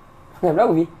na bra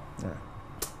go bi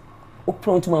o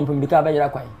pronto man pem dika ba jira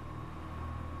kwai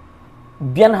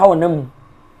bian ha wonam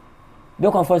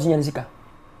be conference nya sika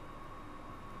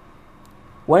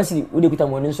once we dey kuta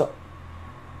mo ni nso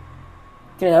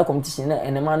tire ya competition na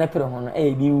enema na pere ho no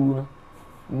bi wu no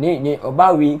ne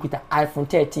oba we kuta iPhone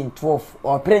 13 12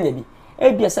 or prenya bi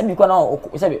bia sabi kwa na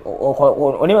sabi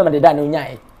oni ma de da na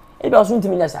onyae bia oso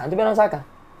ntimi na sa ntimi na saka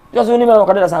bia oso oni ma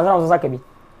ko de sa na saka bi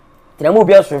tire mo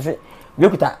bia sofe we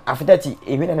kuta afetati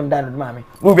ebi na nem da no ma me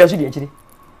mo bia so de akiri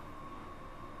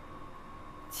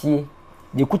tie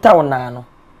de kuta wona no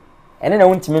ene na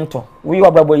wontimi nto we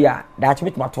obrabo ya da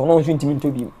achibit mato no nso ntimi nto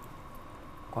bi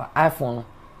ko iPhone no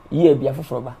ye bia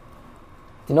foforo ba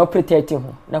ti no pretend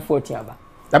ho na 14 aba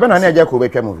abe na aja ko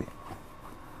betwa movie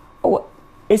oh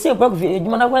ese pa ko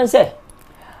ejuma na kwan se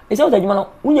ese o ejuma no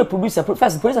unye producer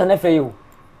first producer na fe yo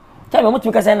time mo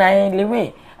tumi ka se na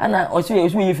lewe ana osu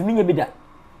ye fi minye bida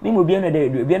mi mo bia na de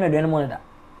bia na de no mo da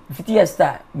 50 years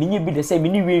star minye bida se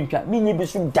mini we ntwa minye bi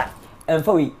su da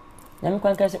emfa we na mi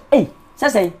kwan ka se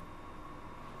sasai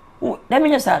na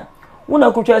minye sa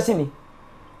una ko twa sini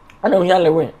ana o ya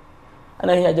lewe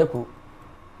ana hia jako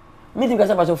mi ti ka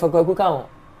se ba so fa ko ka ho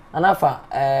anafa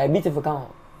beautiful kan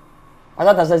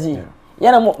atata sazi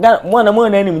yana mo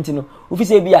na ni mtino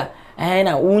ofisi bia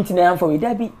na wunti na amfa we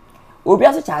da bi obi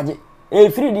ase charge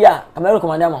free dia kamera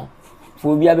command am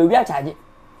fo bia be obi a charge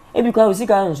bi kwa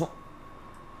osika nso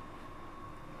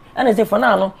ana se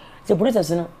fona no se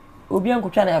police no obi an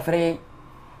kotwa na afre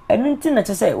enu nti na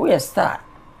chese we star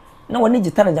na woni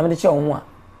gita na jamde che ho a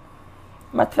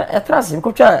matras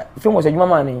kotwa famous adwuma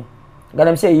man ni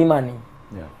galam se yi man ni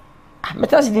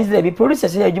metasi dis dey be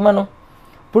producers ya adwuma no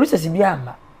producers bi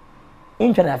amba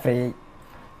intwa na afre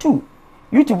 2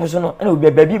 YouTube so no na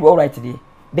obi baby all right dey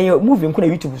dey movie nko na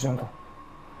YouTube so nko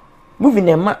movie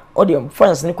na ma audio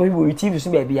fans ne ko bi TV so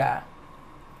baby a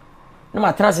na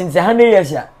ma trans in 100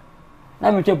 years ya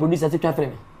na me twa producer te twa afre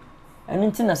me enu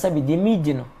nti na sabi dey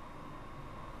media no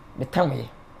betamye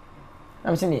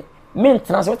na me se ni men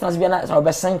trans bi na so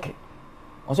be sank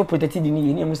also protected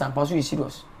ni ni mu sampa so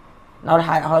serious now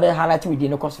how they highlight with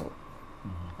the cost.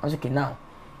 I was okay now.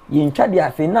 You in charge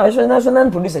of now. So national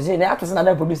producers, the actors and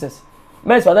other producers.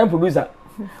 Men for them producer,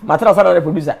 materials are other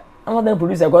producer. I'm not them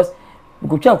producer because we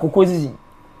go check kokozi.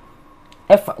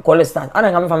 F call stand.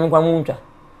 Ana ngam fami kwa muncha.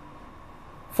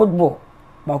 Football,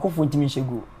 ba ko fo ntimi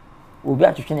shego. Obi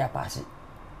atwetwe na pass.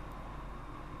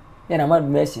 Then I'm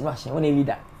Messi, no ashe, when e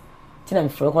leader. Tina me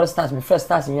for call stars, me first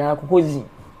stars in ya kokozi.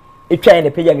 E twa in the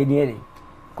page me dey.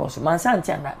 Cause man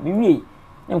santi anda mi wi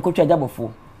na mkotwa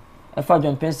jabofo e fa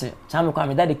John Pense chame kwa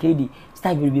me dade KD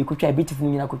style bi kotwa beautiful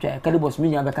nyina kotwa Calibos mi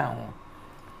nya beka ho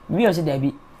mi o se da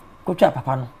bi kotwa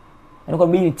papa no e ko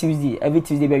me Tuesday every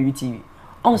Tuesday be YouTube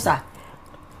on sa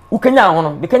u Kenya ho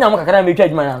no be Kenya mo kakara me twa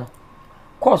adwuma na no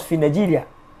course fi Nigeria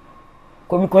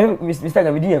ko mi ko Mr.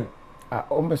 Gavidiam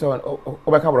o mbe so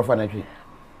o beka bro fa na twi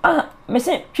me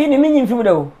se twi ni mi nyim fi mu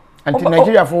da o anti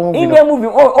Nigeria for India movie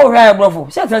oh right bro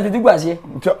say translate go ase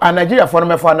so Nigeria for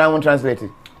me for na translate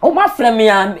o ma frame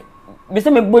ya me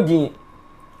say me body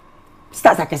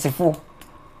start akesefo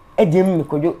ediem me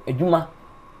kojo adwuma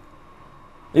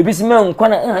ebisi me nkwa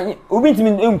na obi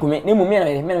ntimi enkume na mu me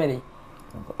na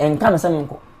enka me say me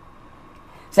nko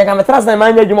say ka me translate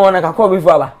man adwuma wona ka ko bi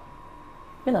fo aba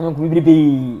me na me nko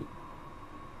bibrebe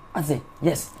ase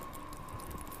yes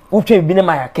o twe bi ne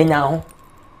ma ya Kenya ho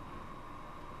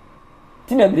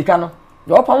tina Americano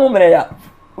yo pa mo mere ya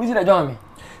uzi na join me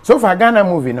so for Ghana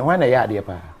movie no when ya dey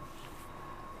pa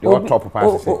the top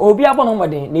pass obi abono mo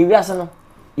den na wi ase no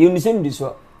ye ni se ndi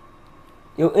so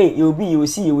yo ye obi ye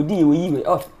si ye odi ye yi we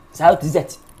off South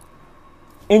Z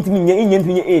entimi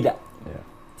nya eda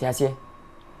ti ase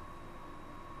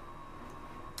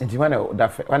enti when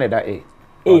that a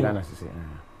Ghana se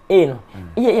no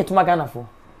ye to Ghana fo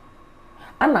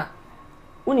ana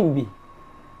unim bi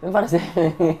me fa se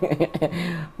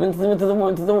muito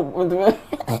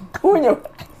unyo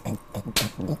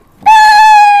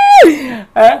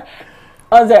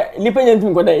anza lipenya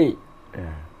ntum ko da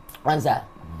anza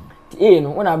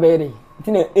no una bere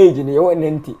tina age ne yo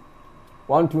 90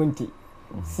 120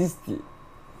 60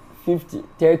 50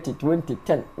 30 20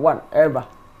 10 1 ever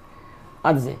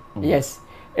anza yes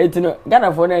etino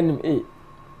Ghana for na nim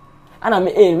ana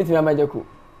me mitimi amajako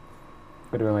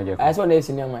ko de amajako I saw na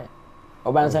esi ni amai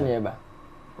Obansa neba.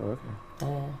 Okay.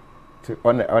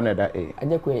 On that A. I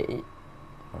just quit.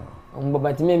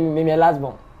 But me last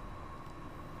one.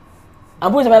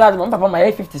 I'm putting my last one. Papa,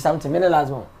 my 50 something. Me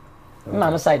last one.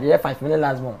 Mama side, yeah, 5 minutes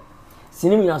last one.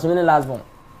 Cinema, you know, last one.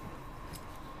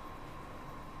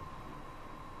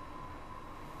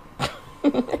 I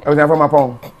was there for my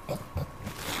phone.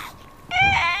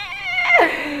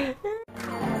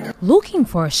 Looking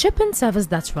for a shipping service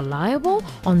that's reliable,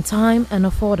 on time, and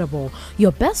affordable?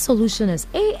 Your best solution is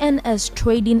ANS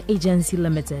Trading Agency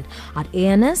Limited. At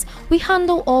ANS, we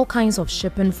handle all kinds of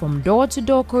shipping from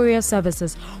door-to-door courier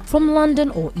services from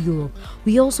London or Europe.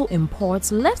 We also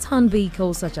import left-hand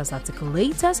vehicles such as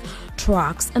articulators,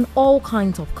 trucks, and all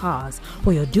kinds of cars.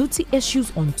 For your duty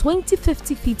issues on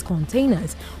 20-50 feet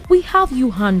containers, we have you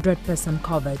 100%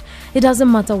 covered. It doesn't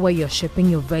matter where you're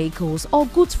shipping your vehicles or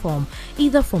goods from,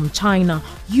 either from China,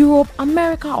 Europe,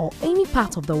 America, or any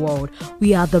part of the world.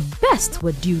 We are the best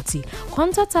with duty.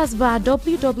 Contact us via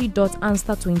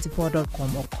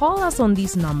www.answer24.com or call us on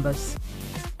these numbers.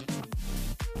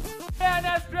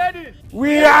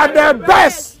 We are the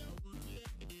best.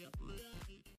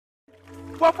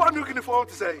 Papa, I'm looking forward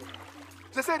to saying.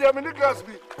 They say they're many girls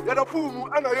be. You're the pool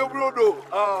and you're brodo.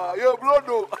 You're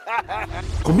brodo.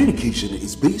 Communication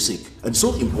is basic and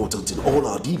so important in all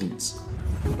our dealings.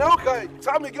 Now, okay,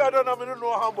 tell me, girl, I don't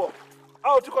know Hamburg.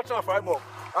 I'll take a chance for Hamburg.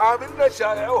 I'm in the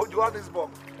share. Oh, you want this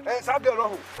bomb? And some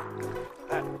girl,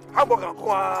 Hamburg and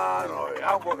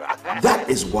Hamburg. That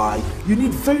is why you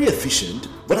need very efficient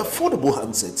but affordable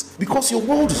handsets because your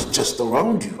world is just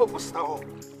around you. Oh, what's that?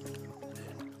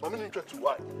 I'm interested to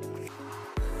why.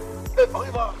 Hey,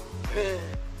 Oliver,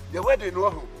 the wedding,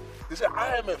 they say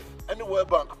IMF, anywhere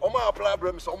bank. My apply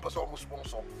brem is almost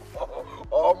sponsor.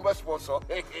 Almost sponsor.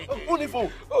 Only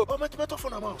phone. Oh, but my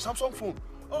phone amount, Samsung phone.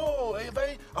 Oh, a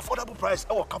very affordable price.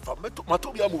 Our Capfarm,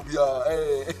 Matobia Mobia.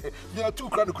 There are 2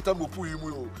 grand.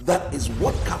 That is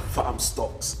what Capfarm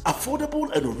stocks.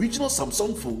 Affordable and original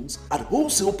Samsung phones at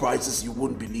wholesale prices you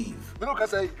won't believe. You know,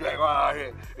 say,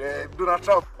 Donald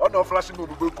Trump, on no flashing on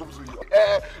the bill comes to you.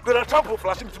 Donald Trump will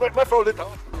flash him to make my phone later.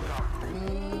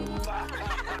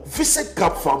 Visit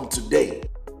Capfarm today.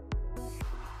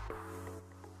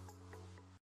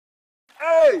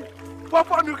 Hey,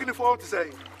 Papa, I'm looking forward to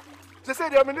saying. They say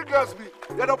there are many girls be.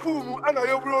 You're the pool and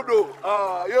you're brodo.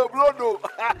 You're brodo.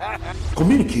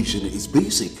 Communication is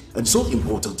basic and so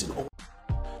important in all.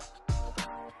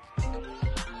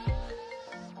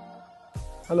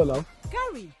 Hello, love.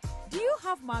 Gary, do you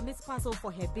have Mommy's parcel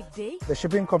for her big day? The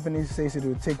shipping company says it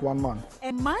will take 1 month.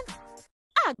 A month?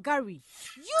 Gary,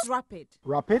 use Rapid.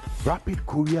 Rapid? Rapid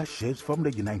courier ships from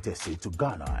the United States to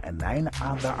Ghana and 9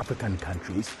 other African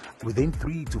countries within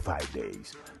 3 to 5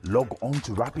 days. Log on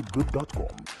to rapidgroup.com,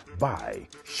 buy,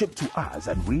 ship to us,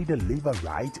 and we deliver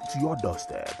right to your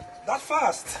doorstep. That's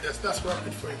fast. Yes, that's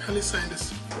Rapid for you. Can you sign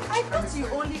this? I thought you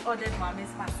only ordered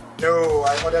Mommy's parcel. No,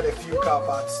 I ordered a few car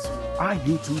parts too. Are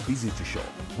you too busy to shop?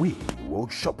 We will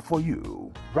shop for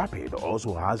you. Rapid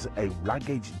also has a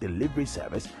luggage delivery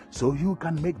service, so you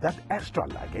can make that extra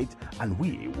luggage and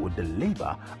we will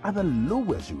deliver at the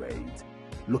lowest rate.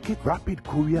 Locate Rapid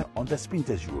Courier on the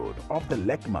Spinters Road off the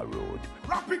Lekma Road.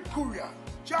 Rapid Courier.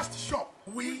 Just shop.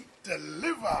 We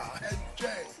deliver. Enjoy.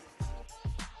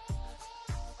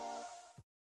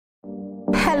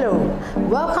 Hello,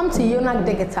 welcome to Unauthorized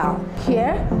Digital.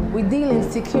 Here, we deal in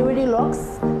security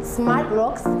locks, smart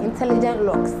locks, intelligent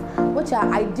locks, which are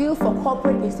ideal for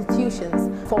corporate institutions,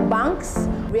 for banks,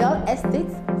 real estate,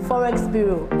 forex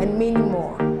bureau, and many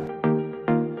more.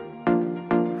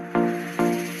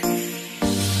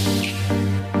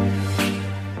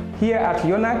 Here at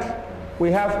Unauthorized,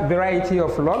 we have a variety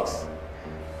of locks.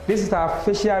 This is our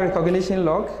facial recognition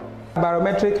lock,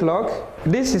 barometric lock.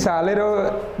 This is our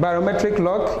little barometric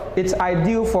lock. It's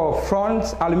ideal for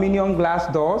front aluminum glass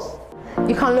doors.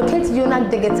 You can locate Unauthorized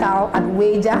Digital at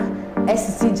Wager,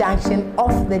 SCC Junction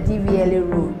off the DVLA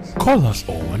Road. Call us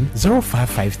on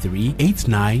 0553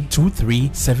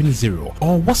 892370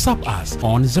 or WhatsApp us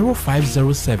on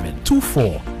 0507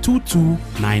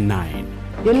 242299.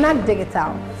 Unauthorized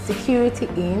Digital, security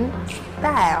in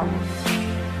style.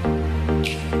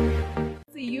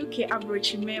 UK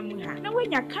average memoha. Now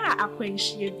when your car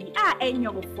acquainted be and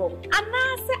your phone. And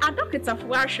now say a doctor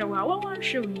for our show, I won't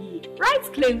show ye. Right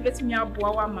claim with me a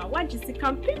boama, what is the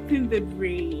campaign the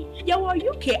bray? Your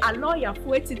UK a lawyer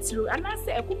for it through, and I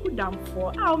say a cuckoo down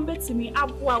for. I'll bet to me a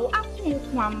wow, up to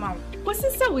 1 month. Was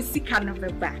sister with sick of a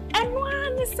back. And one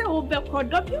Nani se obeko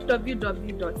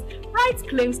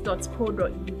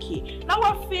www.rightclaims.co.uk. Now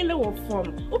I feel a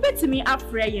form. Ubetimi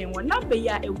afrayen one number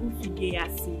ya a woofy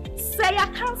asi. Say a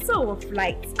cancel of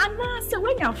flight. And now say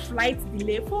when your flight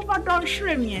delay for overdone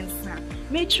shremiensa.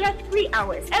 May try 3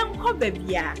 hours and cover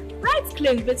via. Right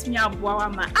claims bet me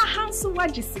abuawama ahansu wa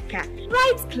Jessica.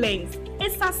 Right claims.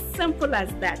 It's as simple as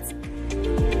that.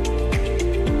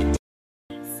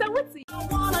 So what's it? I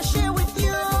wanna share with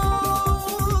you.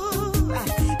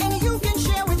 And you can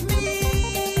share with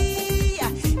me.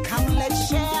 Come let's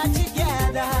share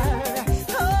together.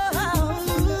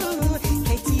 Oh,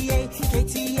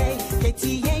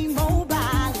 KTA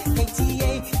mobile.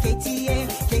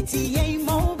 KTA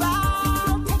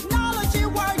mobile. Technology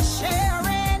worth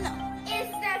sharing.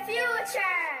 It's the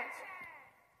future.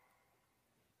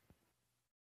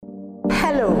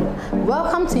 Hello,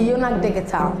 welcome to Unauthorized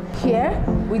Digital. Here,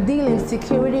 we deal in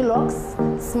security locks,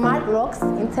 smart locks,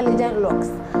 intelligent locks,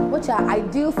 which are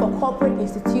ideal for corporate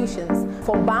institutions,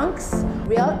 for banks,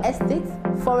 real estate,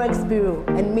 forex bureau,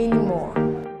 and many more.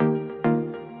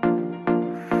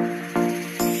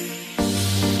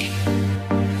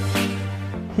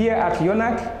 Here at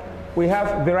Unauthorized, we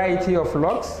have a variety of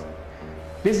locks.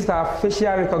 This is our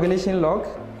facial recognition lock,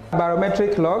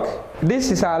 barometric lock.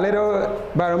 This is our little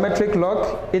barometric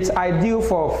lock. It's ideal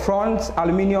for front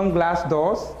aluminum glass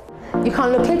doors. You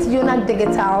can locate Unauthorized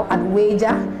Digital at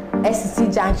Wager, SCC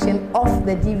Junction off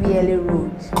the DVLA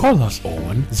road. Call us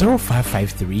on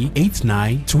 0553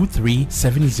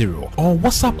 892370 or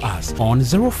WhatsApp us on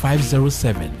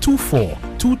 0507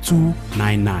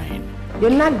 242299.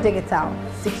 Unauthorized Digital,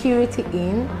 security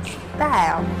in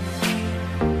style.